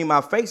punched me in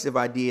my face if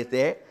I did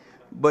that.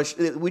 But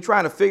we're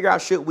trying to figure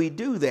out, should we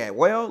do that?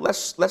 Well,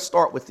 let's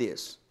start with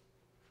this.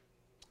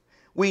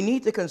 We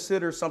need to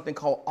consider something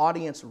called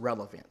audience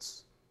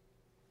relevance.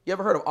 You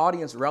ever heard of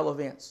audience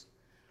relevance?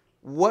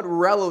 What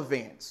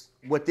relevance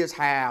would this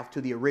have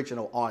to the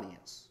original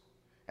audience?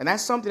 And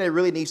that's something that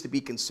really needs to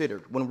be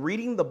considered. When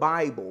reading the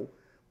Bible,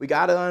 we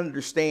got to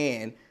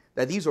understand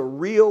that these are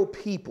real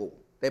people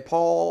that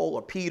Paul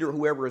or Peter,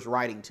 whoever is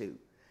writing to.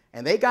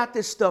 And they got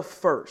this stuff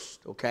first,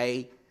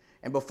 okay?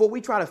 And before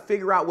we try to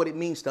figure out what it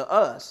means to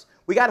us,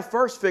 we got to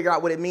first figure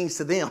out what it means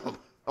to them,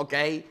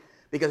 okay?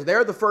 Because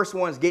they're the first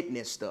ones getting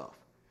this stuff.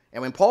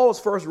 And when Paul's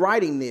first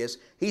writing this,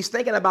 he's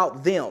thinking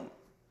about them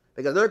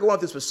because they're going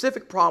through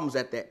specific problems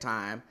at that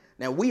time.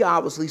 Now, we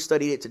obviously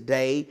studied it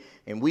today,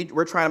 and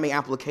we're trying to make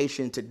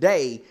application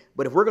today.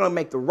 But if we're going to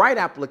make the right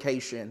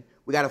application,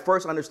 we got to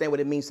first understand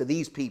what it means to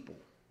these people.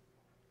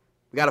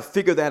 We got to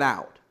figure that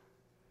out.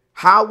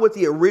 How would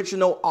the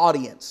original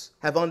audience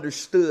have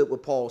understood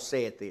what Paul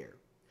said there?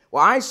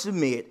 Well, I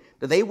submit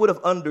that they would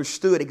have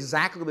understood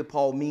exactly what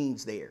Paul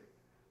means there.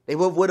 They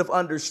would have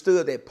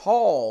understood that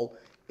Paul,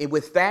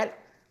 with that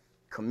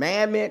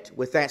commandment,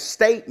 with that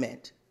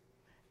statement,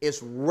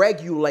 is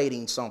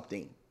regulating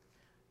something.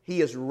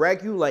 He is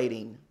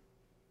regulating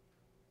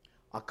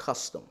a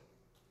custom.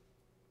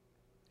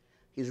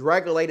 He's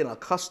regulating a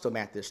custom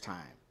at this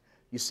time.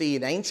 You see,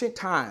 in ancient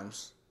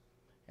times,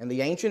 in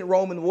the ancient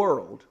Roman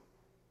world,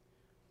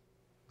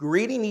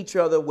 greeting each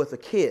other with a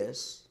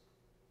kiss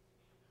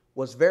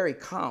was very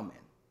common.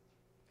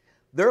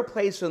 There are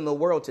places in the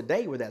world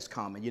today where that's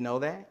common. You know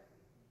that?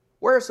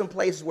 Where are some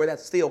places where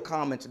that's still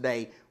common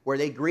today, where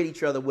they greet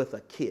each other with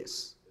a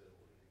kiss?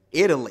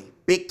 Italy,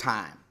 big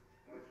time.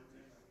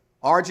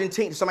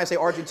 Argentina. Somebody say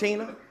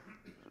Argentina?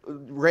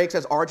 Greg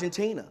says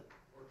Argentina.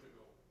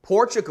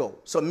 Portugal.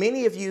 So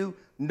many of you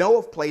know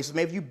of places,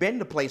 maybe you've been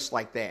to places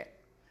like that,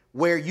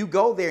 where you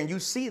go there and you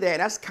see that,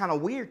 that's kind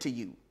of weird to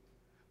you.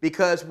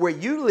 Because where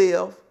you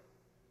live,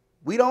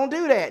 we don't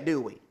do that,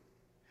 do we?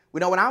 We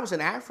know when I was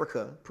in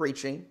Africa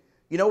preaching,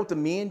 you know what the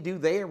men do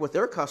there, what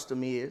their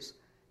custom is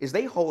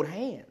they hold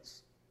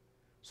hands.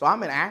 So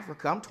I'm in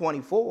Africa, I'm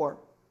 24,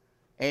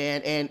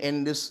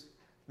 and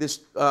this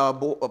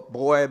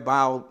boy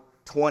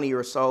about 20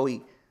 or so,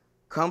 he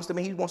comes to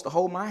me, he wants to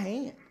hold my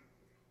hand.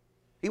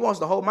 He wants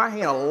to hold my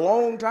hand a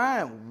long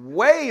time,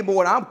 way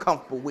more than I'm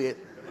comfortable with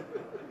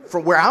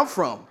from where I'm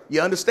from.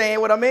 You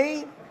understand what I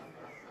mean?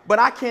 But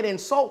I can't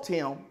insult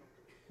him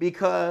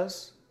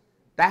because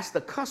that's the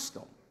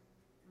custom.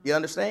 You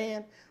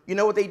understand? You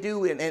know what they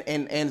do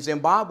in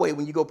Zimbabwe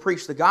when you go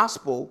preach the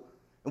gospel,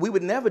 and we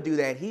would never do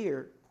that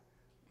here.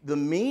 The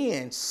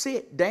men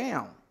sit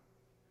down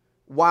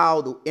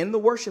while in the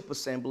worship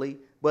assembly,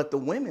 but the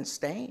women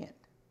stand.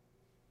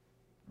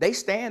 They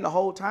stand the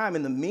whole time,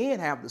 and the men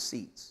have the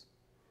seats.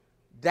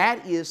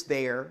 That is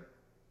their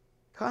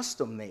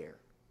custom there.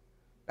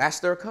 That's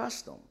their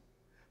custom.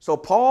 So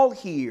Paul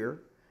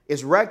here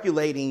is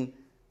regulating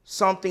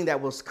something that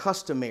was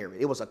customary.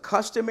 It was a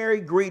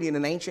customary greeting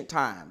in ancient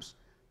times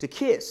to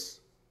kiss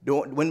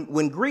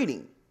when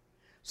greeting.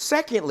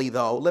 Secondly,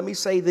 though, let me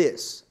say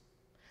this.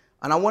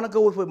 And I want to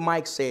go with what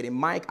Mike said. And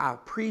Mike, I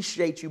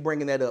appreciate you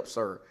bringing that up,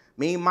 sir.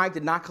 Me and Mike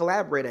did not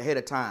collaborate ahead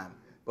of time.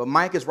 But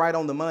Mike is right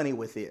on the money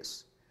with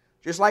this.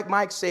 Just like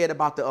Mike said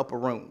about the upper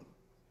room.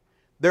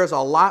 There's a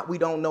lot we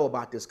don't know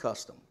about this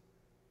custom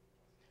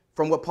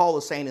from what Paul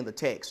is saying in the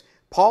text.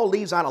 Paul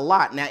leaves out a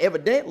lot. Now,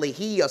 evidently,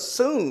 he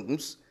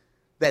assumes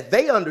that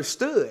they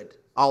understood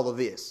all of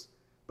this.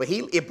 But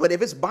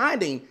if it's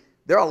binding,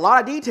 there are a lot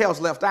of details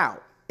left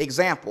out.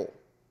 Example,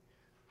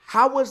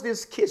 how was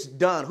this kiss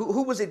done?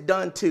 Who was it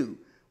done to?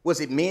 Was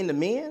it men to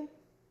men?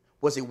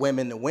 Was it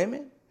women to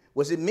women?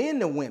 Was it men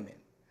to women?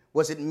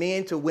 Was it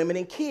men to women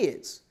and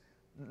kids?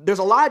 There's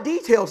a lot of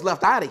details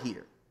left out of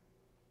here.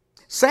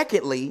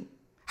 Secondly,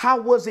 how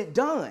was it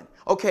done?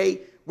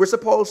 Okay, we're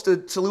supposed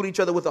to salute each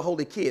other with a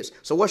holy kiss.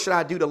 So what should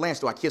I do to Lance?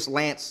 Do I kiss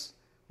Lance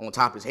on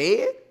top of his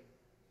head?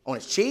 On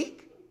his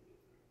cheek?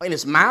 In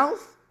his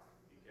mouth?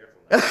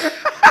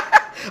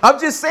 I'm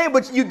just saying,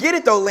 but you get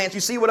it though, Lance.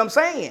 You see what I'm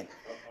saying?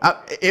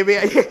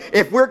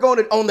 If we're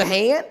going to, on the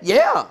hand,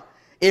 yeah.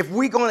 If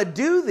we're going to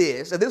do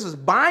this, and this is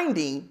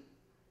binding,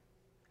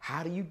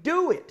 how do you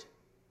do it?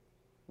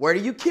 Where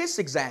do you kiss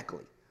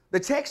exactly? The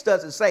text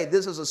doesn't say.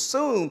 This is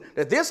assumed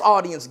that this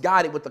audience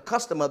got it with the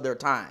custom of their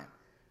time.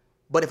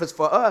 But if it's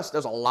for us,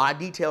 there's a lot of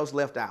details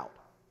left out.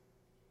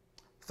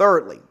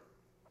 Thirdly,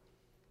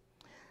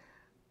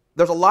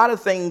 there's a lot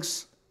of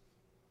things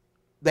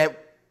that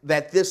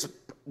this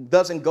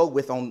doesn't go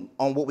with on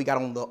what we got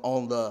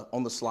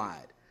on the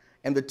slide.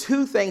 And the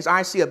two things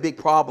I see a big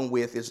problem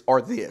with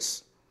are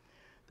this.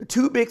 The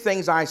two big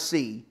things I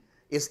see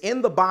is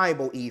in the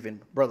Bible even,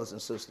 brothers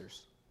and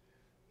sisters.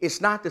 It's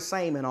not the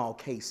same in all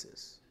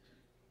cases.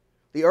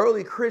 The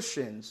early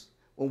Christians,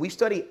 when we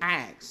study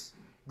Acts,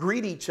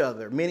 greet each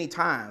other many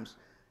times,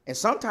 and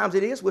sometimes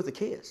it is with a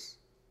kiss,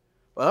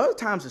 but other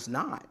times it's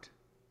not.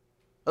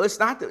 It's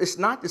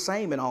not the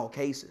same in all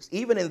cases.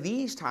 Even in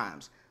these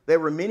times, there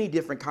were many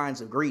different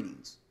kinds of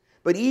greetings.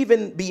 But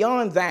even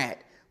beyond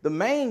that, the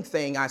main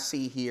thing I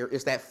see here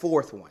is that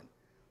fourth one,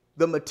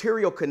 the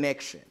material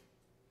connection.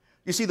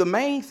 You see, the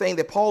main thing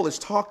that Paul is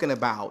talking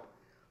about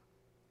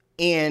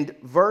in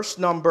verse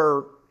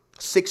number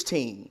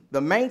 16, the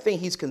main thing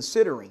he's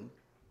considering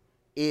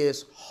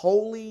is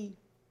holy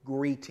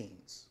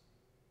greetings.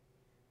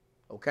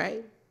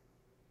 Okay?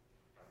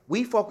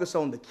 We focus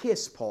on the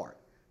kiss part,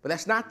 but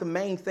that's not the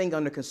main thing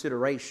under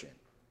consideration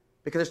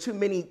because there's too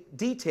many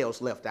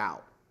details left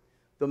out.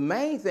 The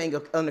main thing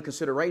under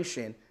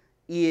consideration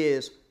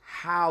is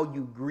how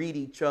you greet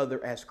each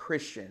other as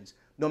Christians,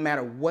 no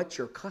matter what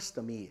your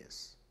custom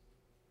is.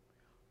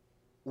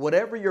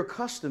 Whatever your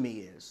custom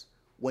is,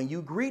 when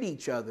you greet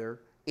each other,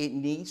 it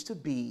needs to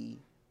be,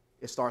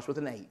 it starts with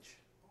an H.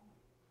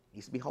 It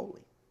needs to be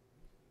holy.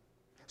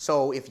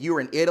 So if you're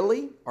in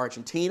Italy,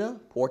 Argentina,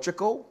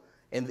 Portugal,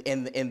 and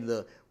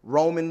the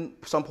Roman,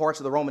 some parts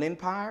of the Roman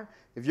Empire,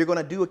 if you're going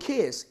to do a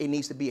kiss, it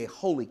needs to be a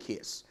holy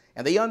kiss.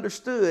 And they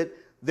understood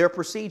their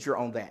procedure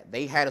on that.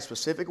 They had a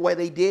specific way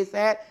they did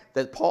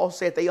that Paul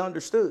said they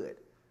understood.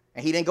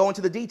 And he didn't go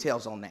into the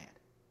details on that.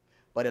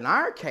 But in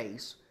our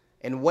case,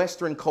 in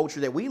Western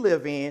culture that we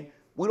live in,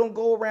 we don't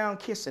go around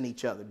kissing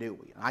each other, do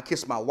we? I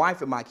kiss my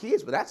wife and my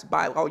kids, but that's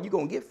about all you're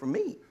going to get from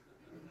me.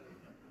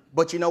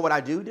 But you know what I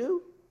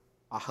do?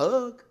 I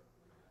hug.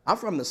 I'm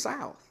from the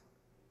South.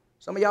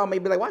 Some of y'all may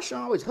be like, why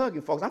Sean always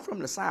hugging folks? I'm from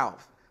the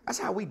South. That's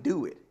how we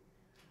do it.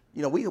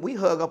 You know, we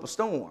hug up a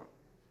storm.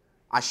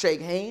 I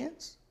shake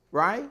hands,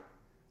 right?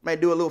 May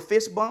do a little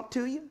fist bump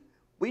to you.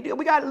 We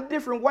got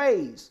different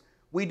ways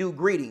we do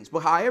greetings.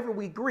 But however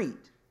we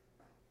greet,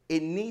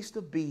 it needs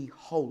to be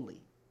holy.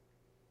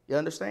 You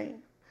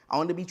understand? I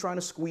don't need to be trying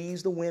to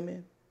squeeze the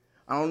women.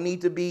 I don't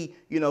need to be,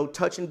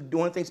 touching,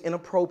 doing things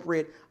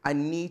inappropriate. I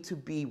need to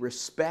be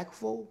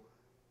respectful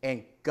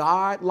and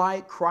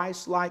God-like,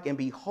 Christ-like, and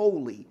be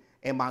holy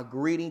in my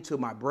greeting to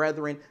my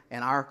brethren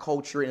and our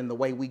culture and the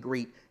way we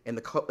greet in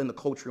the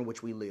culture in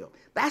which we live.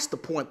 That's the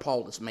point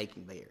Paul is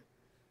making there.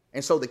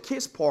 And so the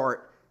kiss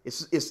part,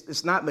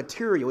 it's not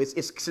material.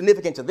 It's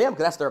significant to them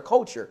because that's their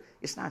culture.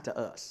 It's not to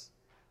us.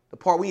 The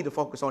part we need to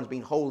focus on is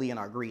being holy in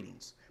our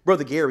greetings.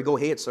 Brother Gary, go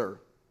ahead, sir.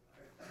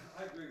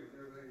 I agree with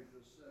everything you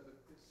just said, but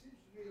it seems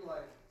to me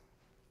like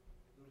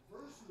the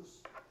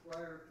verses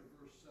prior to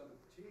verse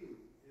 17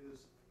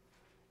 is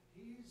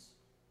he's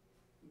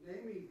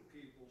naming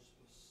people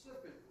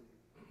specifically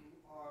who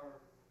are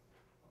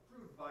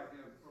approved by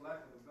him, for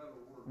lack of a better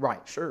word.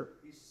 Right, sure.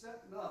 He's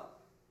setting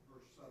up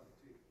verse 17.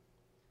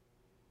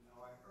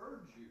 Now I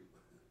urge you,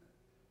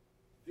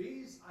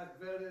 these I've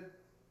vetted,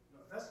 no,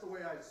 that's the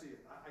way I see it.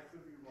 I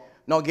could be wrong.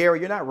 No, Gary,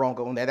 you're not wrong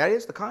on that. That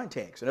is the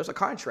context. And there's a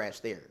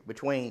contrast there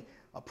between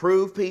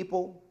approved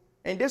people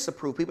and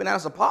disapproved people. Now,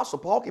 as apostle,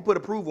 Paul can put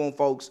approval on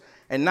folks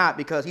and not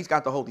because he's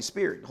got the Holy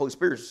Spirit. The Holy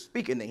Spirit is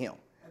speaking to him.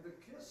 And the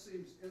kiss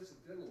seems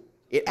incidental.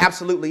 It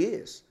absolutely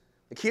is.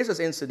 The kiss is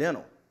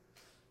incidental.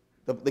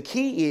 The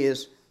key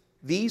is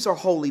these are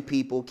holy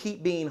people.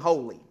 Keep being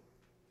holy.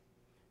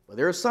 But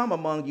there are some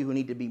among you who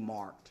need to be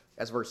marked.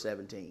 That's verse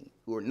 17.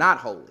 Who are not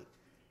holy.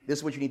 This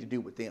is what you need to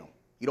do with them.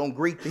 You don't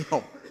greet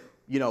them,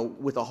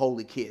 with a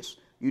holy kiss.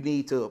 You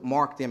need to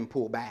mark them and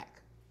pull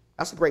back.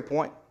 That's a great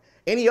point.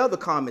 Any other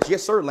comments?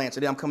 Yes, sir, Lance.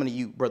 Then I'm coming to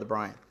you, Brother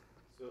Brian.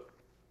 So,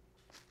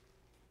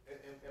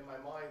 in my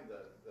mind,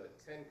 the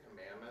Ten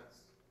Commandments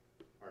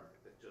are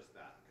just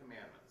that,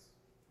 commandments.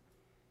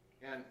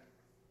 And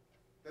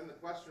then the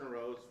question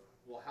arose,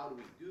 well, how do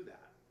we do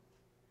that?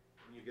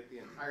 And you get the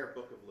entire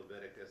book of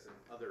Leviticus and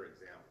other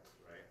examples,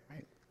 right?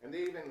 Right. And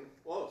they even,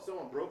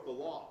 someone broke the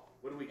law.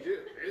 What do we do?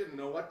 They didn't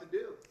know what to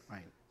do.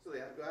 Right. So they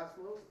had to go ask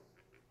Moses.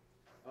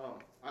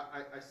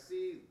 I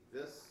see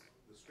this,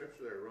 the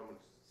scripture there, Romans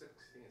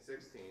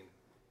 16,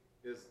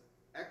 is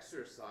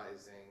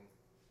exercising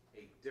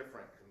a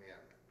different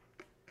commandment.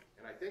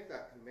 And I think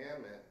that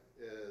commandment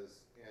is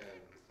in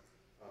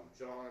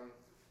John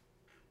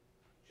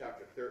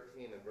chapter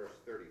 13 and verse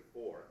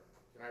 34.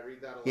 Can I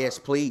read that aloud? Yes,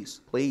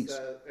 please, please.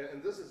 It says,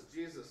 and this is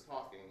Jesus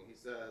talking. He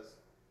says,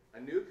 "A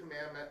new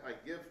commandment I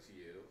give to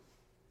you,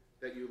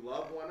 that you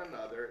love one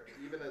another,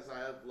 even as I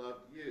have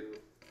loved you,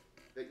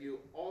 that you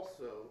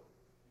also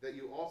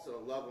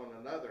love one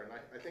another." And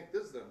I think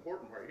this is the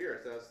important part here.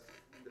 It says,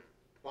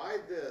 "By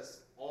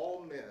this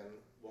all men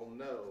will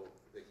know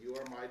that you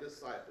are my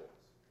disciples,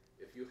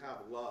 if you have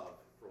love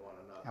for one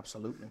another."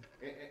 Absolutely.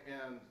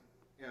 And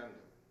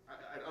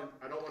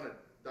I don't want to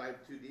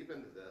dive too deep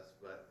into this,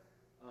 but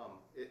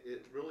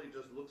it really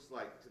just looks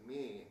like to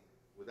me,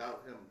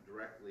 without him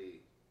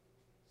directly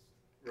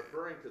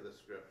referring to the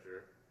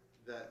scripture,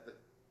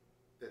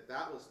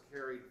 that was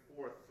carried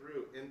forth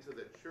through into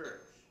the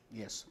church.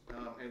 Yes.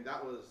 And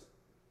that was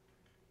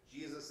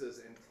Jesus'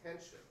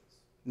 intentions.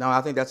 No,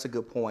 I think that's a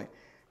good point.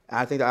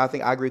 I think I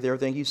agree with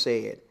everything you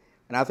said.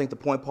 And I think the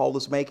point Paul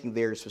is making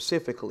there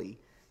specifically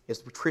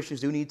is Christians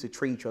do need to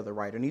treat each other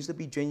right. There needs to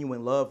be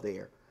genuine love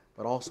there,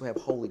 but also have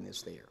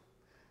holiness there.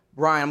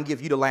 Brian, I'm going to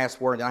give you the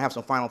last word, and I have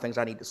some final things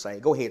I need to say.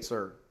 Go ahead,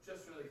 sir.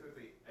 Just really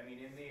quickly,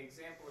 in the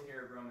example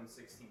here of Romans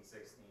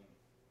 16:16,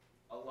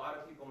 a lot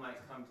of people might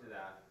come to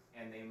that,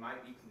 and they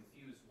might be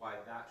confused why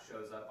that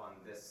shows up on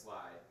this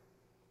slide,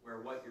 where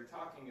what you're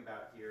talking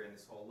about here in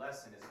this whole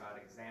lesson is about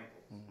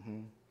examples.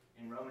 Mm-hmm.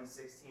 In Romans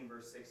 16,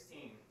 verse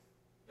 16,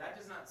 that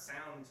does not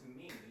sound to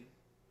me,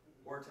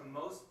 or to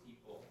most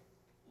people,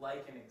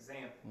 like an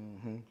example.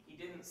 Mm-hmm. He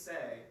didn't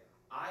say,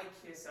 I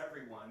kiss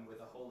everyone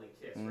with a holy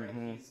kiss, mm-hmm.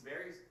 right? He's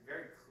very,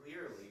 very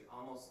clearly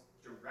almost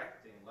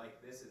directing,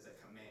 like this is a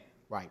command.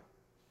 Right.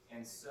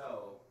 And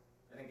so,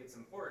 I think it's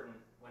important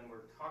when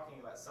we're talking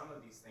about some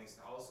of these things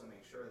to also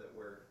make sure that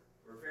we're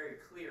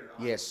very clear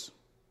on, yes,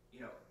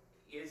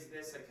 is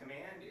this a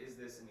command? Is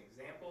this an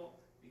example?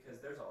 Because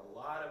there's a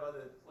lot of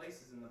other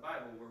places in the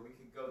Bible where we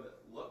could go that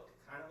looked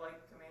kind of like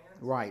commands.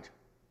 Right.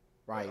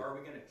 Right. But are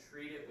we going to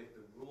treat it with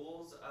the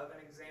rules of an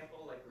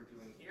example like we're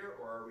doing here,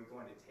 or are we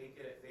going to take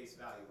it at face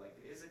value like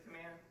it is a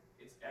command?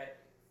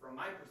 From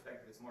my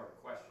perspective, it's more of a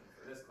question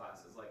for this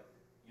class. Is like,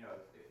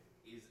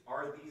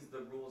 are these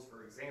the rules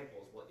for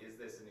examples? Well, is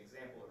this an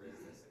example or is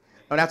this a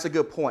command? No, that's a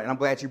good point, and I'm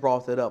glad you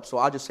brought that up. So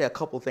I'll just say a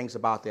couple of things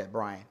about that,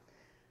 Brian.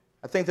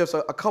 I think there's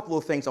a couple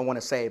of things I want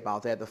to say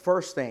about that. The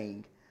first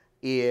thing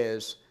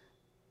is,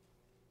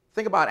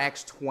 think about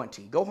Acts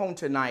 20. Go home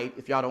tonight,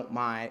 if y'all don't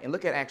mind, and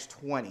look at Acts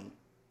 20,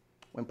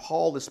 when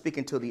Paul is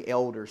speaking to the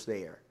elders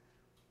there.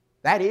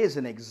 That is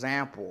an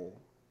example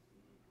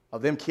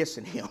of them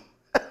kissing him.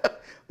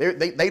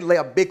 They lay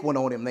a big one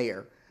on him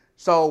there.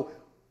 So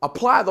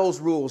apply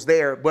those rules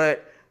there.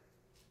 But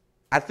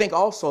I think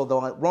also,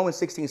 though, Romans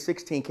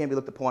 16:16 can be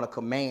looked upon a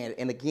command.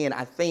 And again,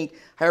 I think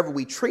however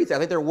we treat that, I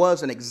think there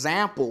was an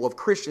example of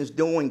Christians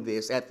doing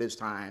this at this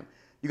time.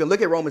 You can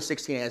look at Romans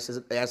 16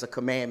 as a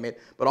commandment,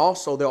 but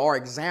also there are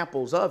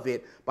examples of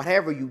it. But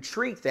however you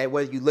treat that,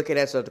 whether you look at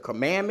it as a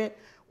commandment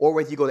or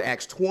whether you go to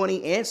Acts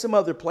 20 and some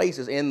other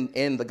places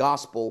in the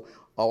gospel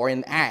or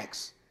in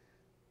Acts,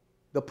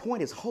 the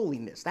point is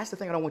holiness. That's the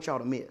thing I don't want y'all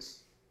to miss.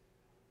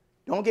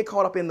 Don't get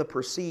caught up in the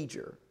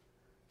procedure.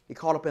 Get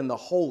caught up in the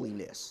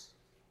holiness.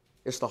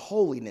 It's the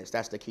holiness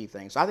that's the key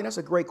thing. So I think that's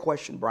a great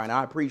question, Brian.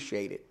 I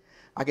appreciate it.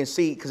 I can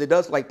see, because it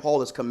does like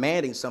Paul is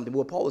commanding something.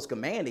 What Paul is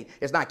commanding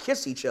is not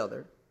kiss each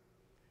other.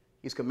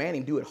 He's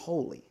commanding do it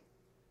holy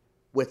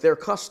with their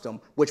custom,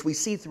 which we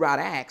see throughout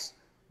Acts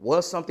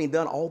was something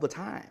done all the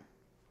time.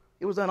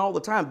 It was done all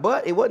the time,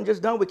 but it wasn't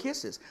just done with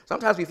kisses.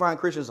 Sometimes we find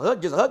Christians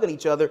just hugging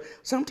each other.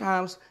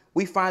 Sometimes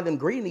we find them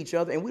greeting each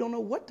other and we don't know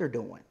what they're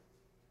doing.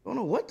 We don't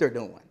know what they're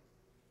doing.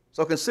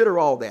 So consider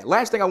all that.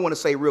 Last thing I want to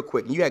say real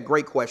quick, and you had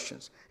great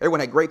questions. Everyone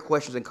had great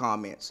questions and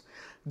comments.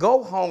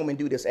 Go home and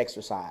do this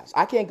exercise.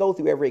 I can't go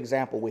through every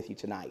example with you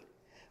tonight.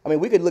 I mean,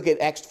 we could look at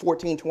Acts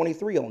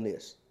 14:23 on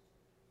this.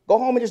 Go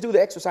home and just do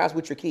the exercise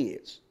with your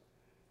kids.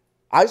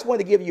 I just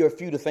wanted to give you a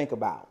few to think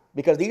about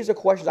because these are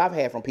questions I've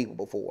had from people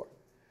before.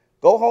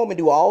 Go home and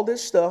do all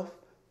this stuff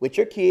with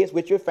your kids,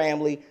 with your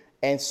family,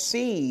 and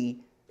see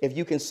if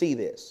you can see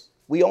this.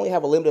 We only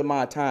have a limited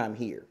amount of time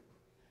here.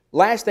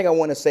 Last thing I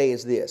want to say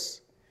is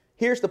this.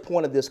 Here's the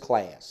point of this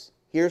class.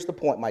 Here's the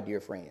point, my dear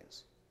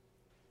friends.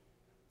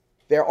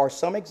 There are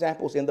some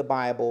examples in the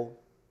Bible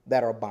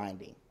that are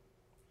binding,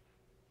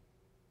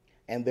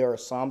 and there are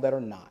some that are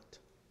not.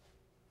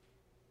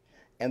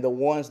 And the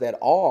ones that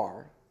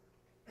are,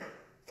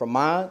 from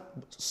my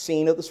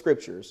scene of the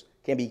scriptures,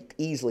 can be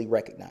easily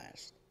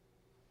recognized.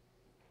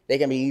 They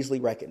can be easily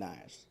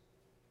recognized.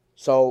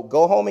 So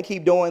go home and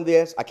keep doing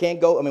this. We can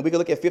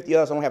look at 50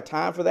 others. I don't have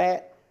time for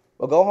that.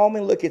 But go home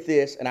and look at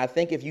this, and I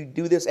think if you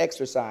do this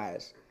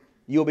exercise,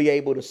 you'll be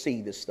able to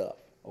see this stuff,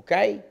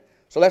 okay?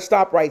 So let's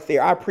stop right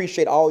there. I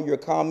appreciate all your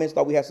comments.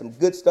 Thought we had some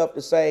good stuff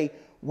to say.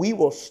 We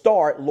will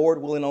start,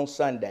 Lord willing, on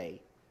Sunday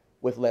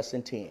with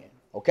Lesson 10,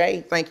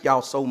 okay? Thank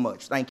y'all so much. Thank you.